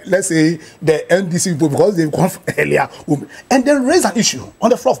where, let's say, the NDC people, because they've gone earlier, and then raise an issue on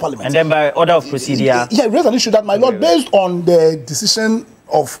the floor of Parliament. And then by order of procedure. Yeah, raise an issue that, my lord, based on the decision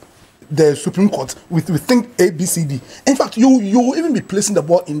of the Supreme Court, we think ABCD. In fact, you will even be placing the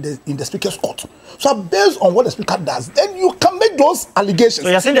ball in the Speaker's court. So based on what the Speaker does, then you can make those allegations. So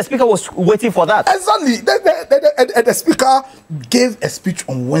you're saying the Speaker was waiting for that? Exactly. The Speaker gave a speech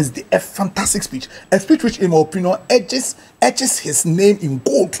on Wednesday, a fantastic speech, a speech which, in my opinion, etches his name in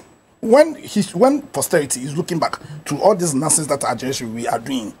gold. When posterity is looking back to all this nonsense that our generation we are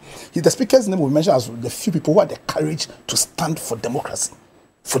doing, the Speaker's name will be mentioned as the few people who had the courage to stand for democracy,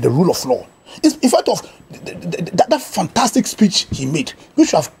 for the rule of law. In fact, of that fantastic speech he made, which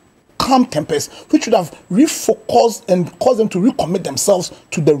should have calmed tempers, which should have refocused and caused them to recommit themselves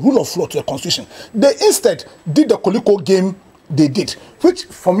to the rule of law, to the constitution. They instead did the Koliko game they did, which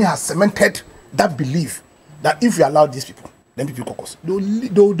for me has cemented that belief that if we allow these people, then people caucus,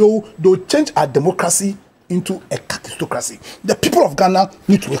 they'll change our democracy into a catastocracy. The people of Ghana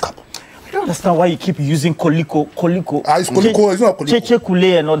need to wake up. I don't understand why you keep using koliko. It's koliko, it's not koliko. Cheche kule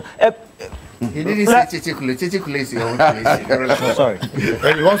and all. He didn't say Cheche Kule. Cheche Kule is your own place. Sorry.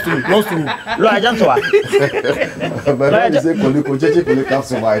 He wants to. Lawyer Jantua. But when you say koliko, Cheche Kule can't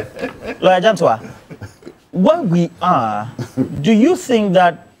survive. Lawyer Jantua, where we are, do you think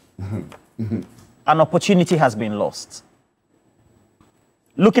that an opportunity has been lost?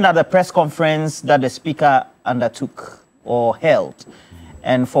 Looking at the press conference that the Speaker undertook or held,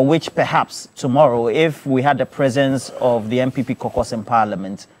 and for which perhaps tomorrow, if we had the presence of the MPP caucus in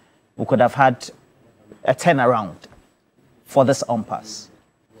Parliament, we could have had a turnaround for this impasse.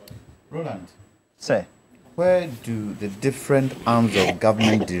 Roland, Sir, where do the different arms of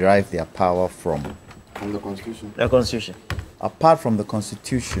government derive their power from? From the Constitution. The Constitution. Apart from the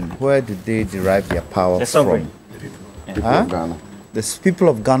Constitution, where do they derive their power the sovereign. from? People of Ghana. The people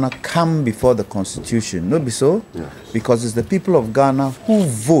of Ghana come before the Constitution, no be so? Yes. Because it's the people of Ghana who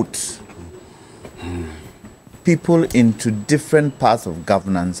vote people into different parts of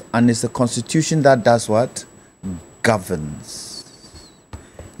governance, and it's the Constitution that does what? Governs.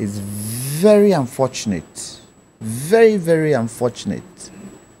 It's very unfortunate, very, very unfortunate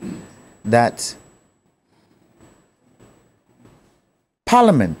that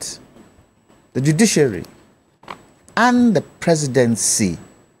Parliament, the judiciary, and the presidency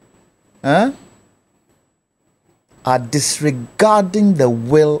are disregarding the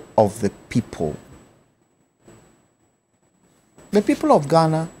will of the people. The people of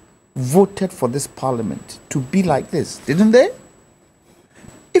Ghana voted for this parliament to be like this, didn't they?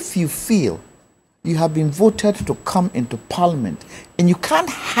 If you feel you have been voted to come into parliament and you can't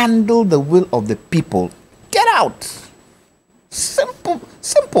handle the will of the people, get out. Simple,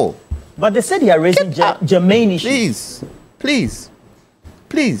 simple. But they said they are raising germane issues. Please.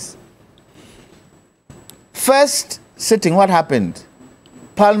 First sitting, what happened?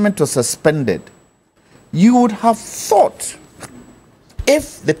 Parliament was suspended. You would have thought,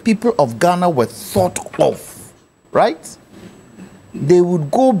 if the people of Ghana were thought of, right? They would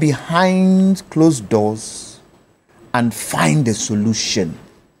go behind closed doors and find a solution.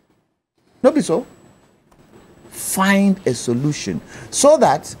 No be so? Find a solution. So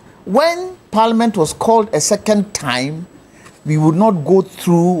that when Parliament was called a second time, we would not go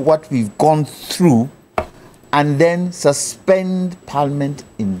through what we've gone through and then suspend Parliament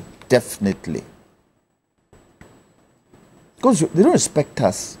indefinitely. Because they don't respect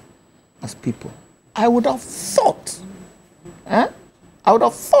us as people. I would have thought,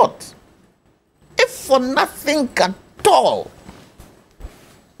 if for nothing at all,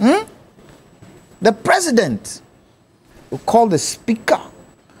 the president will call the speaker,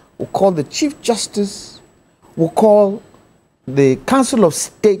 will call the chief justice, will call the council of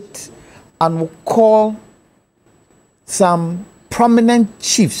state, and will call some prominent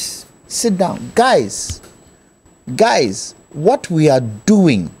chiefs. Sit down. Guys, what we are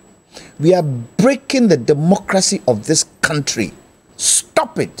doing, we are breaking the democracy of this country.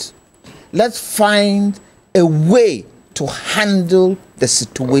 Stop it. Let's find a way to handle the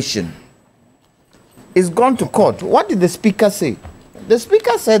situation. It's gone to court. What did the speaker say? The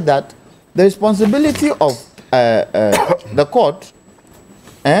speaker said that the responsibility of the court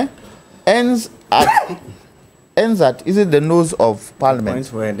ends at, is it the nose of parliament?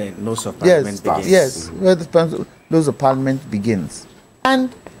 Points where the nose of parliament begins. Yes, where the nose of parliament begins.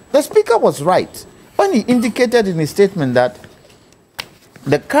 And the speaker was right when he indicated in his statement that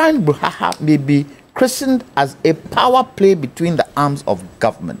the current brouhaha may be christened as a power play between the arms of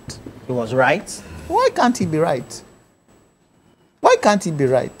government. He was right. Why can't he be right? Why can't he be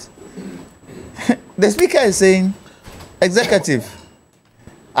right? The speaker is saying, executive,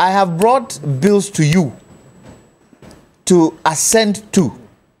 I have brought bills to you to assent to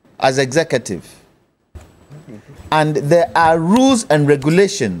as executive. And there are rules and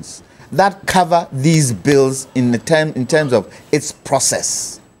regulations that cover these bills in terms of its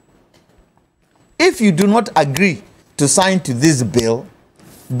process. If you do not agree to sign to this bill,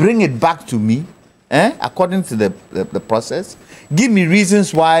 bring it back to me, according to the process. Give me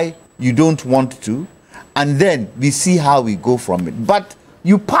reasons why you don't want to, and then we see how we go from it. But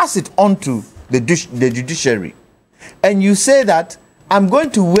you pass it on to the judiciary, and you say that I'm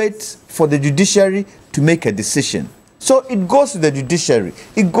going to wait for the judiciary to make a decision. So it goes to the judiciary.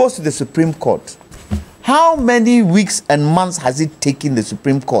 It goes to the Supreme Court. How many weeks and months has it taken the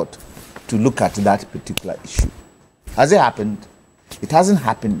Supreme Court to look at that particular issue? Has it happened? It hasn't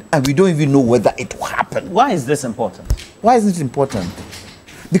happened, and we don't even know whether it will happen. Why is this important? Why is it important?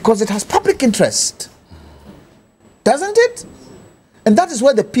 Because it has public interest. Doesn't it? And that is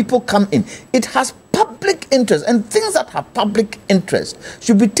where the people come in. It has public interest, and things that have public interest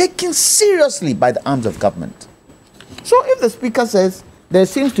should be taken seriously by the arms of government. So if the speaker says there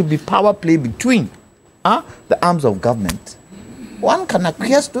seems to be power play between the arms of government, one can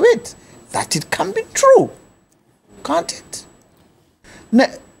acquiesce to it, that it can be true. Can't it?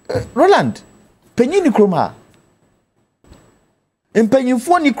 Roland, penyi ni krom ha.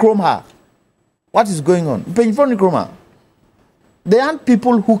 Mpenyinfo ni krom ha. What is going on? Mpenyinfo ni krom ha. There aren't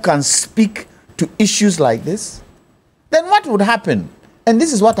people who can speak to issues like this. Then what would happen? And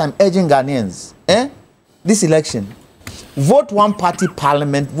this is what I'm urging Ghanaians. This election. Vote one party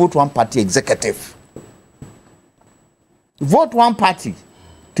parliament, vote one party executive. Vote one party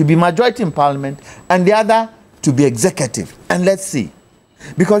to be majority in parliament and the other to be executive. And let's see.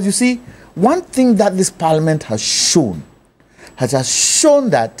 Because you see, one thing that this parliament has shown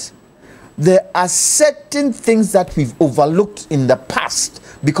that there are certain things that we've overlooked in the past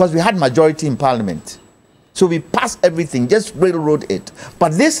because we had majority in parliament. So we passed everything, just railroad it.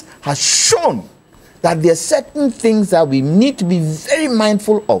 But this has shown that there are certain things that we need to be very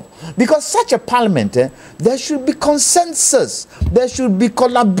mindful of. Because such a parliament, there should be consensus. There should be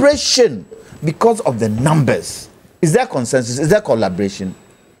collaboration because of the numbers. Is there consensus? Is there collaboration?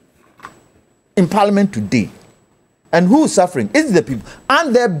 In parliament today, And who is suffering? It's the people.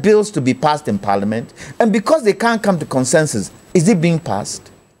 Aren't there bills to be passed in Parliament? And because they can't come to consensus, is it being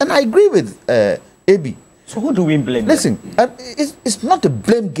passed? And I agree with AB. So who do we blame? Listen, it's not a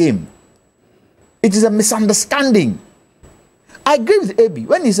blame game. It is a misunderstanding. I agree with AB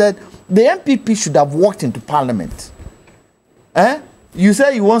when he said the MPP should have walked into Parliament. You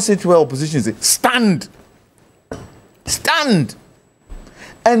say you won't sit where opposition is. Stand. Stand.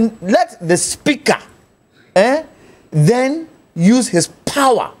 And let the speaker then use his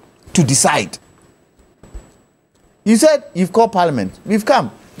power to decide. You said you've called Parliament. We've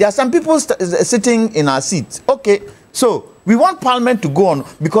come. There are some people sitting in our seats. Okay, so we want Parliament to go on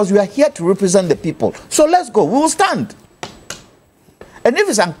because we are here to represent the people. So let's go. We will stand. And if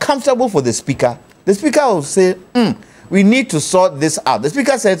it's uncomfortable for the speaker will say, we need to sort this out. The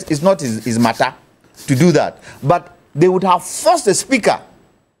speaker says it's not his matter to do that. But they would have forced the speaker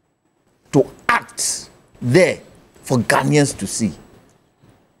to act there for Ghanaians to see.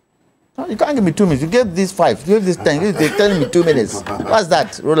 No, you can't give me 2 minutes. You gave this 5, you gave this 10, you're telling me 2 minutes. What's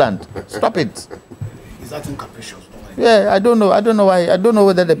that, Roland? Stop it. Is that capricious? Yeah, I don't know. I don't know why. I don't know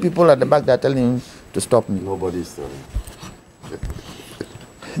whether the people at the back are telling him to stop me. Nobody's telling.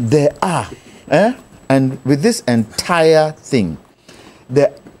 There are, and with this entire thing,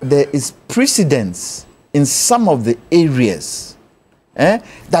 there is precedence in some of the areas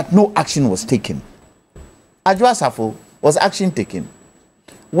that no action was taken. Adwoa Safo was action taken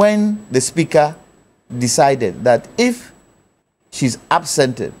when the speaker decided that if she's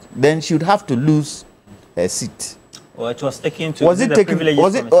absented, then she would have to lose her seat. Well, it was taken to was it taken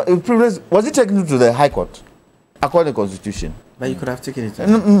to the High Court according to the Constitution? But you could have taken it.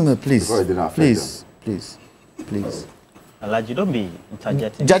 No, please, please. Alaji, don't be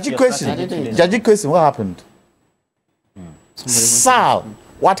interjecting. Judge question, what happened? Sal,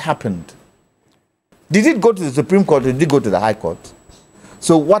 what happened? Did it go to the Supreme Court or did it go to the High Court?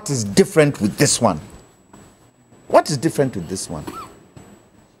 So what is different with this one? What is different with this one?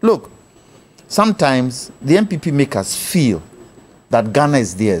 Look, sometimes the MPP make us feel that Ghana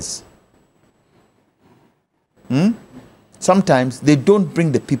is theirs. Sometimes they don't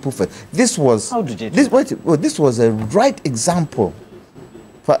bring the people first. This was how did you do this was a right example.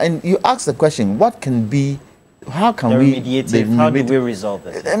 And you ask the question, what can be? How can we? How do we resolve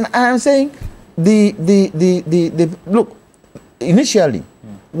it? And I'm saying, look. Initially,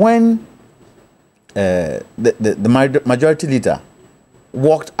 when the majority leader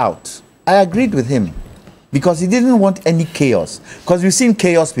walked out, I agreed with him because he didn't want any chaos. Because we've seen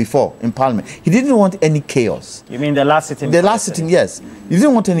chaos before in Parliament. He didn't want any chaos. You mean the last sitting? The last sitting, yes. He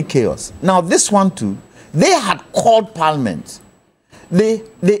didn't want any chaos. Now this one too, they had called Parliament. They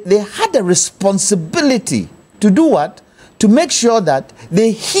had a responsibility to do what? To make sure that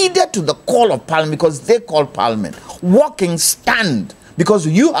they heeded to the call of Parliament because they called Parliament. Walking, stand, because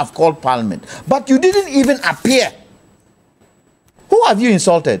you have called Parliament. But you didn't even appear. Who have you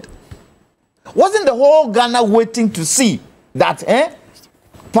insulted? Wasn't the whole Ghana waiting to see that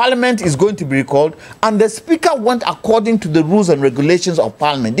Parliament is going to be recalled? And the Speaker went according to the rules and regulations of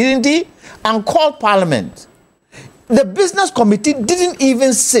Parliament, didn't he? And called Parliament. The Business Committee didn't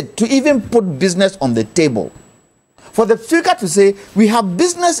even sit to even put business on the table. For the Speaker to say, we have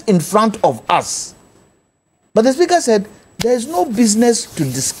business in front of us. But the Speaker said, there is no business to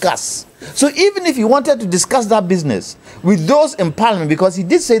discuss. So even if he wanted to discuss that business with those in Parliament, because he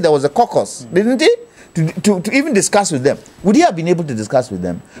did say there was a caucus, didn't he? To even discuss with them. Would he have been able to discuss with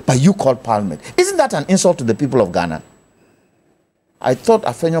them? But you called Parliament. Isn't that an insult to the people of Ghana? I thought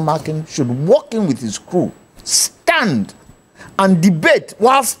Afenyo Markin should walk in with his crew, stand and debate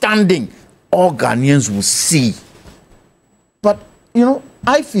while standing. All Ghanaians will see. But, you know,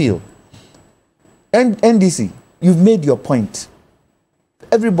 I feel, NDC, you've made your point.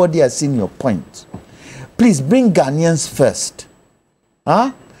 Everybody has seen your point. Please bring Ghanaians first.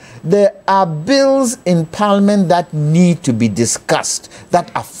 There are bills in Parliament that need to be discussed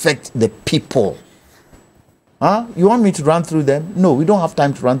that affect the people. You want me to run through them? No, we don't have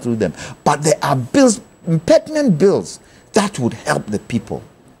time to run through them. But there are bills, pertinent bills, that would help the people.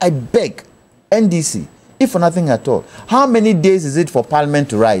 I beg, NDC, if for nothing at all, how many days is it for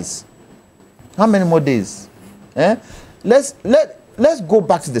Parliament to rise? How many more days? Let's go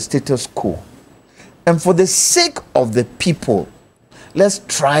back to the status quo. And for the sake of the people, let's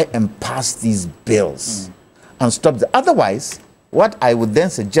try and pass these bills and stop them. Otherwise, what I would then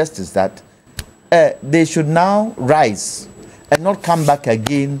suggest is that they should now rise and not come back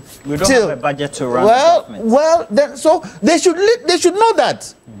again. We don't have a budget to run the government. Well, then, so they should know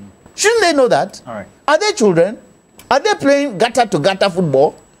that. Shouldn't they know that? All right. Are they children? Are they playing gata to gata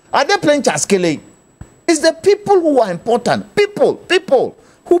football? Are they playing chaskele? It's the people who are important. People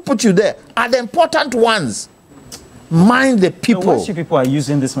who put you there are the important ones. Mind the people. So why people are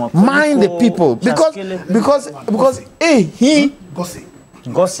using this one? Mind the people because he.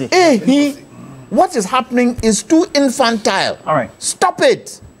 What is happening is too infantile. All right. Stop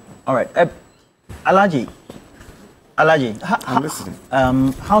it. All right. Alaji, I'm listening.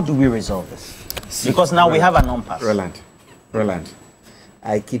 how do we resolve this? Because now we have an impasse. Roland,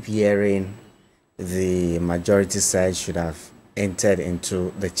 I keep hearing the majority side should have entered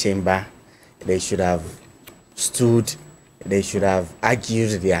into the chamber. They should have stood. They should have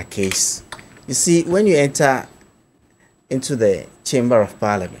argued their case. You see, when you enter into the chamber of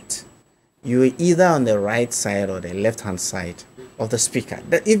parliament, you are either on the right side or the left-hand side of the speaker.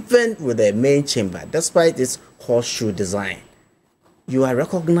 That even with the main chamber, despite its horseshoe design, you are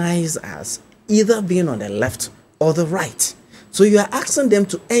recognized as either being on the left or the right. So you are asking them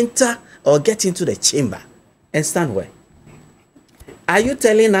to enter or get into the chamber and stand where? Are you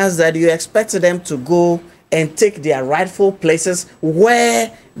telling us that you expect them to go and take their rightful places where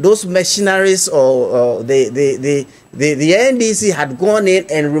those mercenaries or the NDC had gone in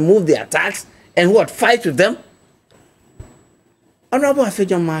and removed their tax and what, fight with them? Honorable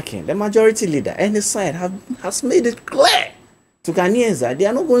Afejon Markin, the majority leader and his side has made it clear to Ghanaians that they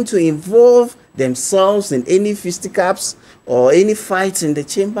are not going to involve themselves in any fisticuffs or any fights in the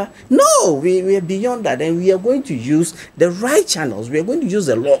chamber. No, we are beyond that, and we are going to use the right channels. We are going to use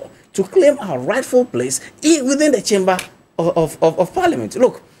the law to claim our rightful place within the chamber of parliament.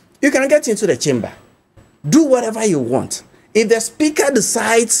 Look, you can get into the chamber, do whatever you want. If the speaker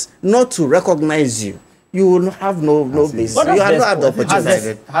decides not to recognize you, you will have no basis. You have not the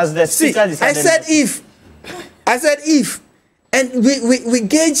opportunity. Has the speaker decided? I said if. And we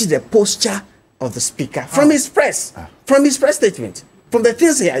gauge the posture of the speaker from his press statement, from the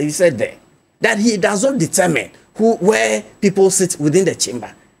things he said there, that he does not determine where people sit within the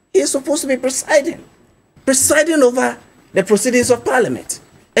chamber. He is supposed to be presiding over the proceedings of parliament.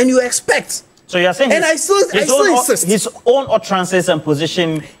 And you expect. So you're saying and I still insist. His own utterances and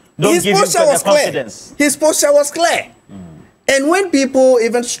position don't give him the confidence. His posture was clear. And when people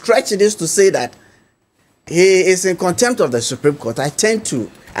even stretch this to say that he is in contempt of the Supreme Court, I tend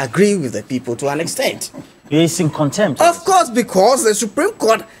to agree with the people to an extent. He is in contempt? Of course, because the Supreme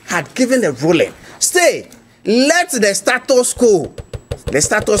Court had given a ruling. Let the status quo with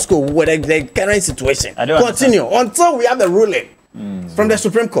the current situation continue until we have the ruling from the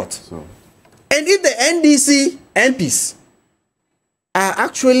Supreme Court. And if the NDC MPs are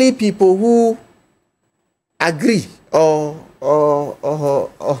actually people who agree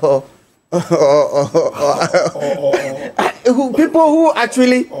people who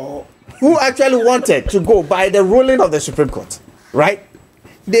actually wanted to go by the ruling of the Supreme Court, right?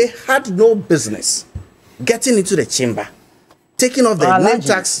 They had no business getting into the chamber, taking off the name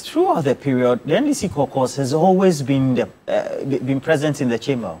tax. Throughout the period, the NDC caucus has always been present in the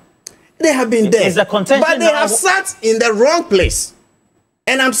chamber. They have been there, but they have sat in the wrong place.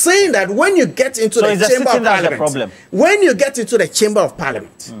 And I'm saying that when you get into the chamber of parliament, when you get into the chamber of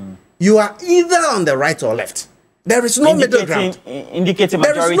parliament, you are either on the right or left. There is no middle ground. Indicating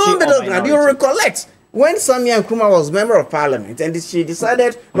there majority is no middle ground. Minority. You recollect when Samia Nkrumah was member of parliament and she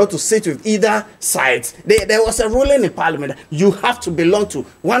decided not to sit with either side. There was a ruling in parliament. You have to belong to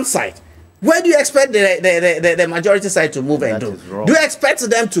one side. Where do you expect the majority side to move and do? Do you expect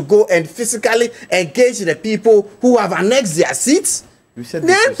them to go and physically engage the people who have annexed their seats? The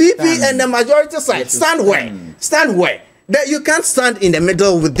MPP and the majority side stand where? Stand where? That you can't stand in the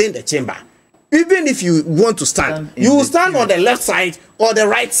middle within the chamber. Even if you want to stand you will stand on the left side or the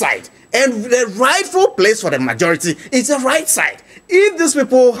right side. And the rightful place for the majority is the right side. If these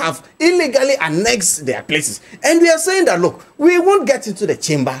people have illegally annexed their places, and we are saying that, look, we won't get into the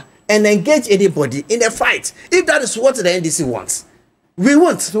chamber and engage anybody in a fight. If that is what the NDC wants, we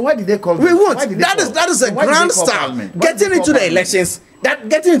won't. So why did they call? We won't. That is a grand style. Getting into the elections.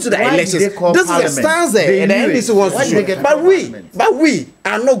 Getting into the elections. This is a stance there, and the NDC wants to do. But we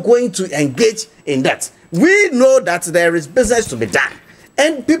are not going to engage in that. We know that there is business to be done.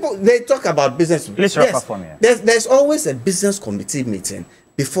 And people, they talk about business. Please wrap up for me. There's always a business committee meeting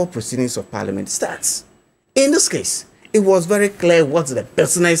before proceedings of parliament starts. In this case, it was very clear what the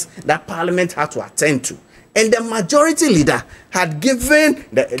business that parliament had to attend to. And the majority leader had given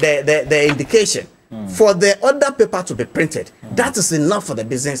the indication for the other paper to be printed. That is enough for the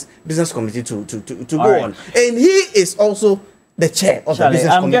business committee to go on. And he is also the chair of the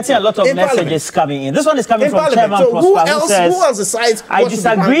business committee. I'm getting a lot of messages coming in. This one is coming from Chairman so Prosper, who else decides I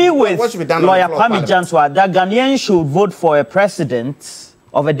disagree with Lawyer Pami Janswa that Ghanaians should vote for a president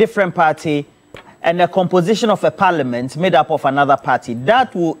of a different party and a composition of a parliament made up of another party,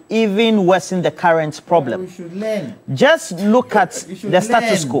 that will even worsen the current problem. We should learn. Just look at the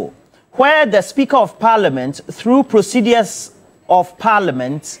status quo, where the Speaker of Parliament, through procedures of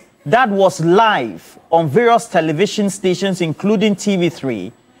Parliament that was live on various television stations, including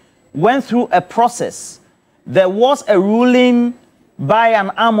TV3, went through a process. There was a ruling by an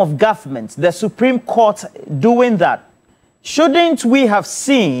arm of government, the Supreme Court, doing that. Shouldn't we have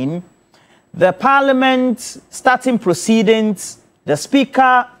seen the Parliament starting proceedings, the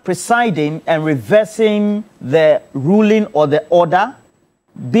Speaker presiding and reversing the ruling or the order,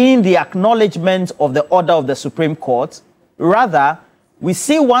 being the acknowledgement of the order of the Supreme Court? Rather, we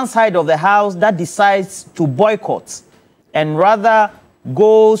see one side of the House that decides to boycott and rather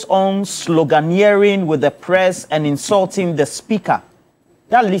goes on sloganeering with the press and insulting the Speaker.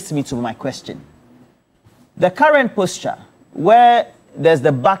 That leads me to my question. The current posture, where there's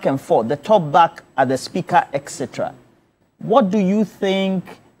the back and forth, the top back at the Speaker, etc., what do you think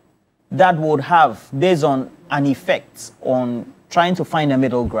that would have based on an effect on trying to find a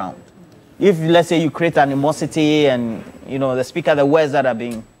middle ground? If, let's say, you create animosity and, you know, the Speaker, the words that are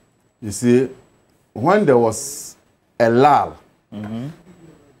being... You see, when there was a lull,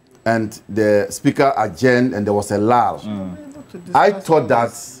 and the Speaker adjourned and there was a lull, I thought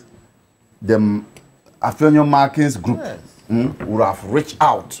that the Appiah Markings group would have reached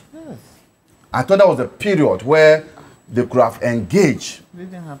out. I thought that was a period where they could have engaged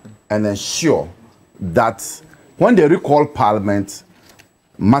and ensure that when they recall Parliament,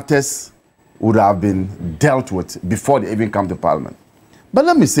 matters would have been dealt with before they even come to Parliament. But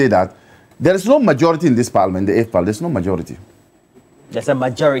let me say that there is no majority in this Parliament, the 8th Parliament, there's no majority. There's a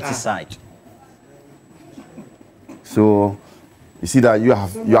majority side. So you see that you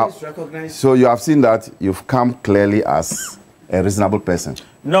have seen that you've come clearly as a reasonable person.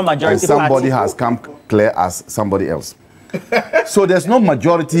 No majority. And somebody has come clear as somebody else. So there's no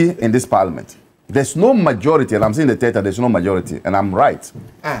majority in this Parliament. There's no majority, and I'm saying the theater, there's no majority, and I'm right.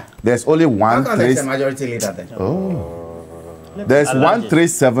 There's only one. How come there's a majority leader then? There's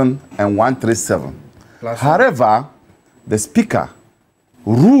 137 and 137. However, the Speaker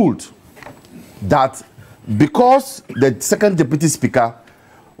ruled that because the second deputy speaker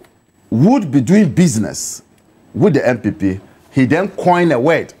would be doing business with the MPP, he then coined a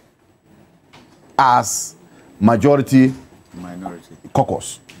word as minority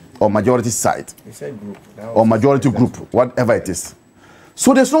caucus or majority side or majority group, whatever it is.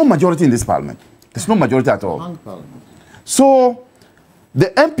 So there's no majority in this Parliament. There's no majority at all. So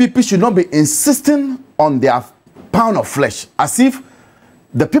the MPP should not be insisting on their pound of flesh as if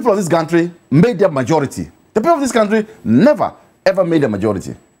the people of this country made their majority. The people of this country never, ever made a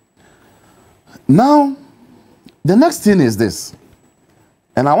majority. Now, the next thing is this,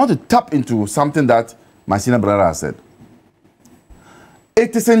 and I want to tap into something that my senior brother has said.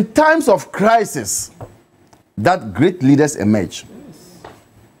 It is in times of crisis that great leaders emerge.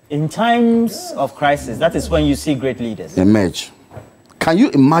 In times of crisis, that is when you see great leaders emerge. Can you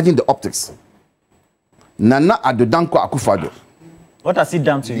imagine the optics? Nana Addo Danquah Akufo-Addo. What has he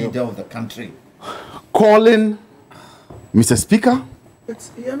done to you? Leader of the country. Calling Mr. Speaker. But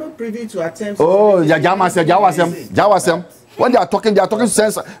you're not privy to attempts. Oh, Jawasem. When they are talking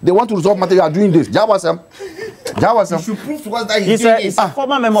sense. They want to resolve matter. You are doing this. Jawasem. You should prove to us that he's doing it.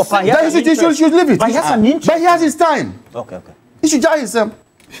 Former member of Parliament. He should leave it. But he has an interest. But he has his time. Okay. He should judge himself.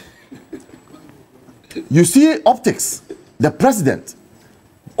 You see optics. The president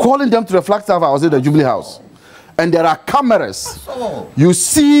calling them to the Flagstaff House at the Jubilee House. And there are cameras. You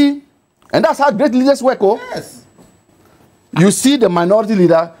see, and that's how great leaders work. Yes. You see the minority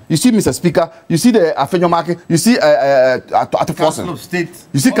leader, you see Mr. Speaker, you see the Appiah Market, you see Council of State.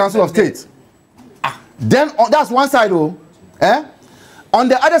 You see Council of State. Then that's one side, On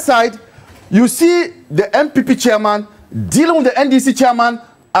the other side, you see the MPP chairman dealing with the NDC chairman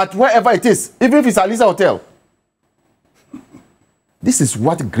at wherever it is, even if it's Alisa Hotel. This is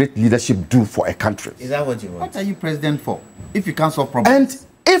what great leadership do for a country. Is that what you want? What are you president for? If you can't solve problems. And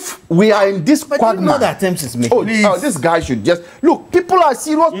if we are in this quagmire, you know the attempts is making. Oh, this guy should just look. People are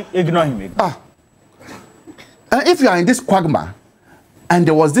serious. Ignore him. And if you are in this quagmire, and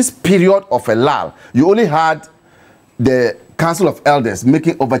there was this period of a lull, you only had the Council of Elders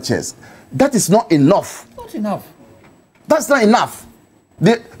making overtures. That is not enough. Not enough. That's not enough.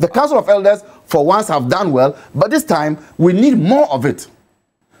 The Council of Elders, for once, have done well, but this time we need more of it.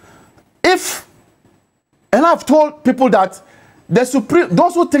 And I've told people that those who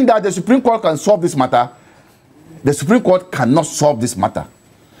think that the Supreme Court can solve this matter, the Supreme Court cannot solve this matter.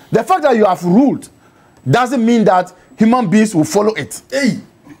 The fact that you have ruled doesn't mean that human beings will follow it. Hey.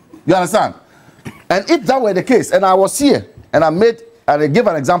 You understand? And if that were the case, and I was here, and I gave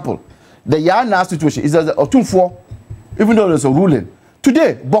an example, the Yana situation is a 2-4, even though there's a ruling.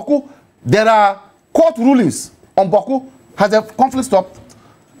 Today, Boku, there are court rulings on Boku. Has a conflict stopped?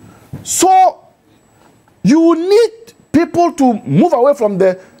 So, you need people to move away from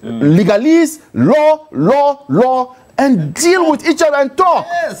the legalese, law, and deal with each other and talk.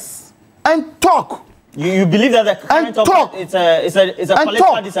 Yes. And talk. You believe that the kind of talk. It's a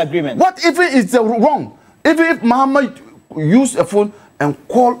political disagreement. What if it's wrong? If Muhammad use a phone and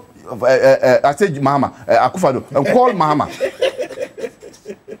call, I said Muhammad, Akufado, and call Muhammad.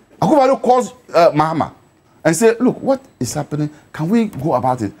 Akufado calls Muhammad and say, look, what is happening? Can we go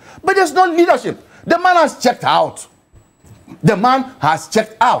about it? But there's no leadership. The man has checked out. The man has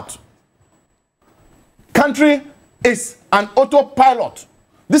checked out. Country is an autopilot.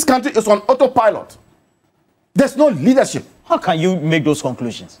 This country is on autopilot. There's no leadership. How can you make those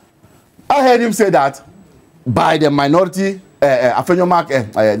conclusions? I heard him say that by the minority, the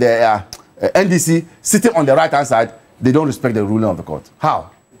NDC sitting on the right-hand side, they don't respect the ruling of the court.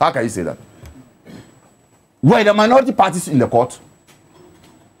 How? How can you say that? Were the minority parties in the court?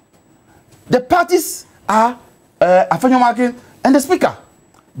 The parties are Afenyomarke and the speaker.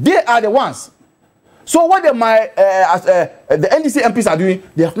 They are the ones. So what the NDC MPs are doing,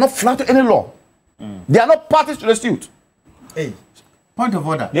 they have not flouted any law. They are not parties to the suit. Hey, point of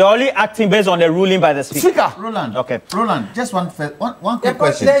order. They're only acting based on the ruling by the speaker. Roland. Okay. Roland, just one quick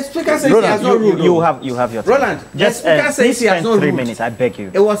question. The speaker says Roland, he has no rule. You have your time. Roland, just the speaker says he has no 3 rule. minutes. I beg you.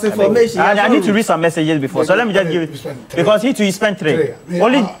 It was information. I need to read some messages before, so let me just give it because he spent 3.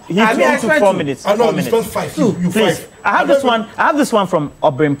 Only he took 4 minutes. I know 4 you spent 5. You Please, 5. I have this one from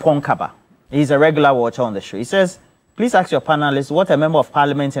Obrin Ponkaba. He's a regular watcher on the show. He says, please ask your panelists what a member of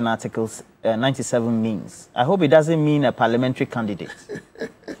parliament in Article 97 means. I hope it doesn't mean a parliamentary candidate.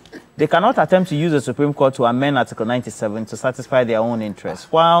 They cannot attempt to use the Supreme Court to amend Article 97 to satisfy their own interests,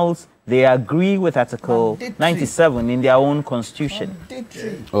 whilst they agree with Article 97 in their own constitution.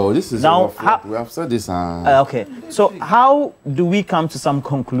 Oh, this is now, we have said this. Okay, so how do we come to some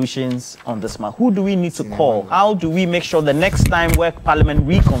conclusions on this matter? Who do we need to call? How do we make sure the next time where Parliament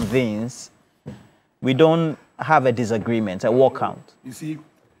reconvenes, we don't have a disagreement, a walkout? You see,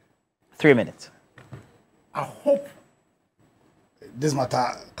 3 minutes. I hope this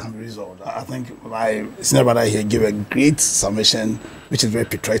matter can be resolved. I think my senior brother here gave a great summation, which is very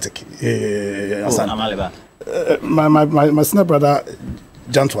patriotic. Amaliba. My senior brother,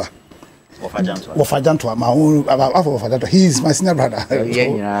 Danquah. Wafajantwa, my own Wafajantwa. He is my senior brother.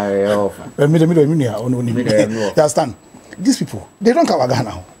 You understand? These people, they don't care about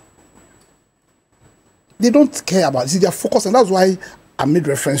Ghana. They don't care about it. See, they are focused, and that's why I made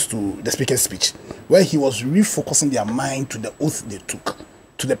reference to the speaker's speech, where he was refocusing their mind to the oath they took,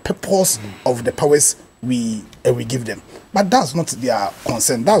 to the purpose of the powers we give them. But that's not their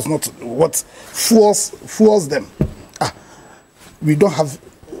concern. That's not what fuels them. We don't have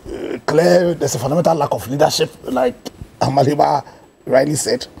there's a fundamental lack of leadership, like Amaliba rightly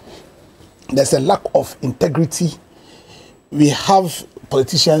said. There's a lack of integrity. We have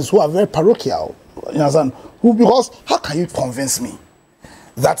politicians who are very parochial. You understand? Because how can you convince me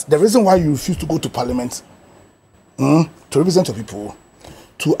that the reason why you refuse to go to Parliament to represent your people,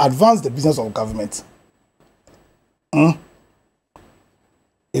 to advance the business of government,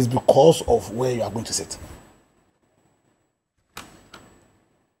 is because of where you are going to sit?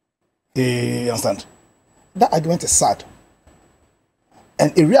 You understand? That argument is sad,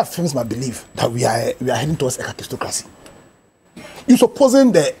 and it reaffirms my belief that we are heading towards eclectocracy. You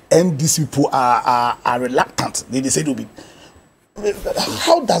supposing the NDC people are reluctant? They say to be.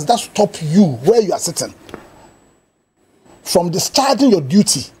 How does that stop you where you are sitting from discharging your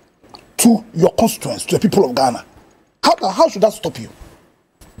duty to your constituents, to the people of Ghana? How should that stop you?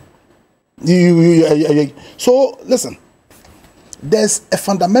 So listen, there's a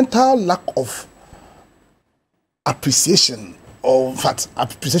fundamental lack of appreciation, or in fact,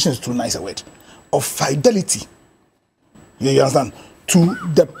 appreciation is too nice a word, of fidelity. You understand? To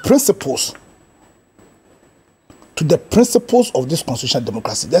the principles of this constitutional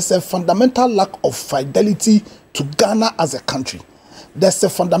democracy. There's a fundamental lack of fidelity to Ghana as a country. There's a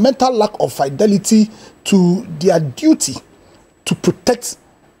fundamental lack of fidelity to their duty to protect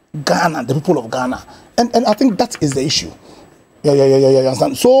Ghana, the people of Ghana. And I think that is the issue. You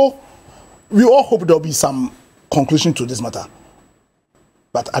understand? So we all hope there'll be some conclusion to this matter.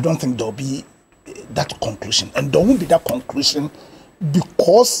 But I don't think there'll be that conclusion. And there won't be that conclusion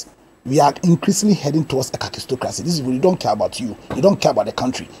because we are increasingly heading towards a kakistocracy. This is when you don't care about you. You don't care about the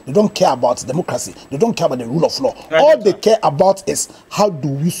country. You don't care about democracy. You don't care about the rule of law. All they care about is how do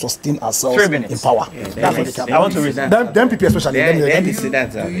we sustain ourselves in power. Yeah, that's what they care about. I want to read that. The MPP especially.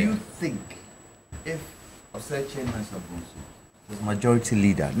 Do you think if Osei Chairman Sabonsu was majority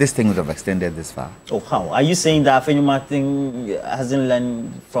leader, this thing would have extended this far? Oh, how? Are you saying that Appiah Martin hasn't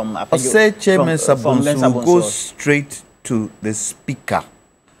learned from Appiah? Osei Chairman Sabonsu will go straight to the speaker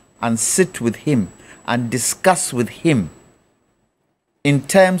and sit with him and discuss with him in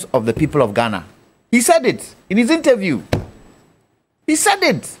terms of the people of Ghana. He said it in his interview. He said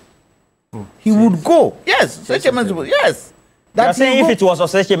it. He would go. Yes, Osei Chairman Sabonsu. Yes. You're saying if it was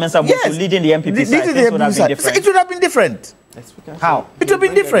Osei Chairman Sabonsu leading the MPP side, things would have been different. It would have been different. How? It would have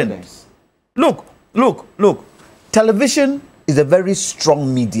been different. Look. Television is a very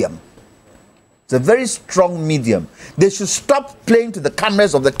strong medium. It's a very strong medium. They should stop playing to the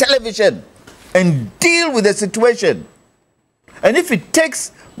cameras of the television and deal with the situation. And if it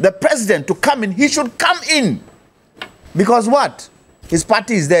takes the president to come in, he should come in. Because what? His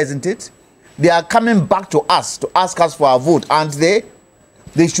party is there, isn't it? They are coming back to us to ask us for our vote, aren't they?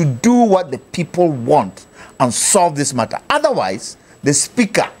 They should do what the people want and solve this matter. Otherwise, the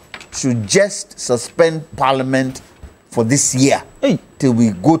speaker should just suspend parliament for this year till we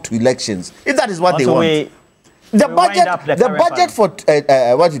go to elections. If that is what they want. The budget for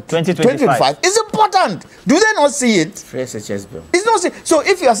 2025 is important. Do they not see it? It's not see. So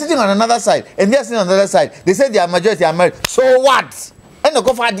if you are sitting on another side and they are sitting on the other side, they say they are majority are married. So what? And they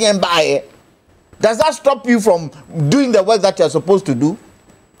go for the buy. Does that stop you from doing the work that you are supposed to do?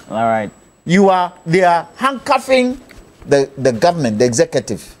 All right. They are handcuffing the government, the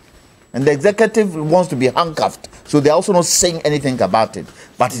executive. And the executive wants to be handcuffed. So they're also not saying anything about it.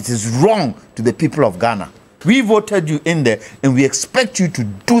 But it is wrong to the people of Ghana. We voted you in there, and we expect you to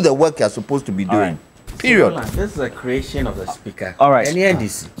do the work you're supposed to be doing. Right. Period. This is a creation of the speaker. All right. And the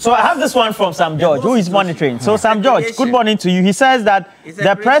NDC. So I have this one from Sam George, who is monitoring. So Sam George, good morning to you. He says that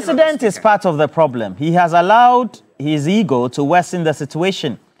the president is part of the problem. He has allowed his ego to worsen the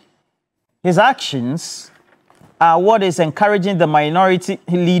situation. His actions are what is encouraging the minority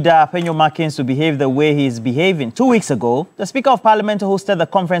leader, Appiah Martin, to behave the way he is behaving. 2 weeks ago, the Speaker of Parliament hosted the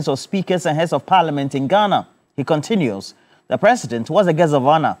Conference of Speakers and Heads of Parliament in Ghana. He continues, the President was a guest of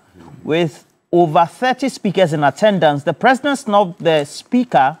honor. With over 30 speakers in attendance, the President snubbed the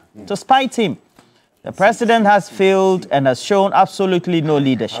Speaker to spite him. The President has failed and has shown absolutely no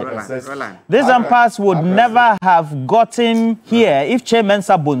leadership. This impasse would never have gotten here if Chairman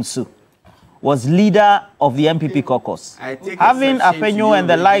Sabonsu was leader of the MPP caucus. Having Appiah and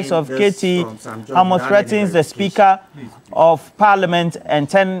the likes of KT Hammond threatens the Speaker of Parliament and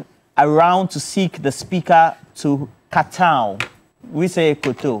turn around to seek the Speaker to kowtow. We say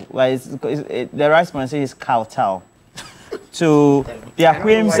koto, the right pronunciation is kowtow. To their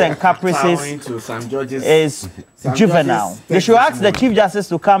whims and caprices is juvenile. They should ask the Chief Justice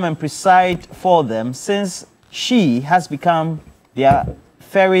to come and preside for them, since she has become their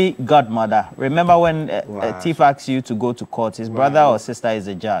fairy godmother. Remember when Tiff asks you to go to court, his brother or sister is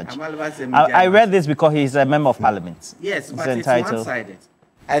a judge. I read this because he's a member of parliament. Yes, but it's one-sided.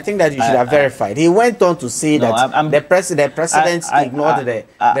 I think that you should have verified. He went on to say that the president ignored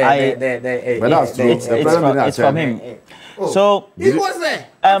it's from him. So he was there.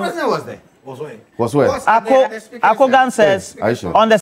 The president was there. Akogan says on the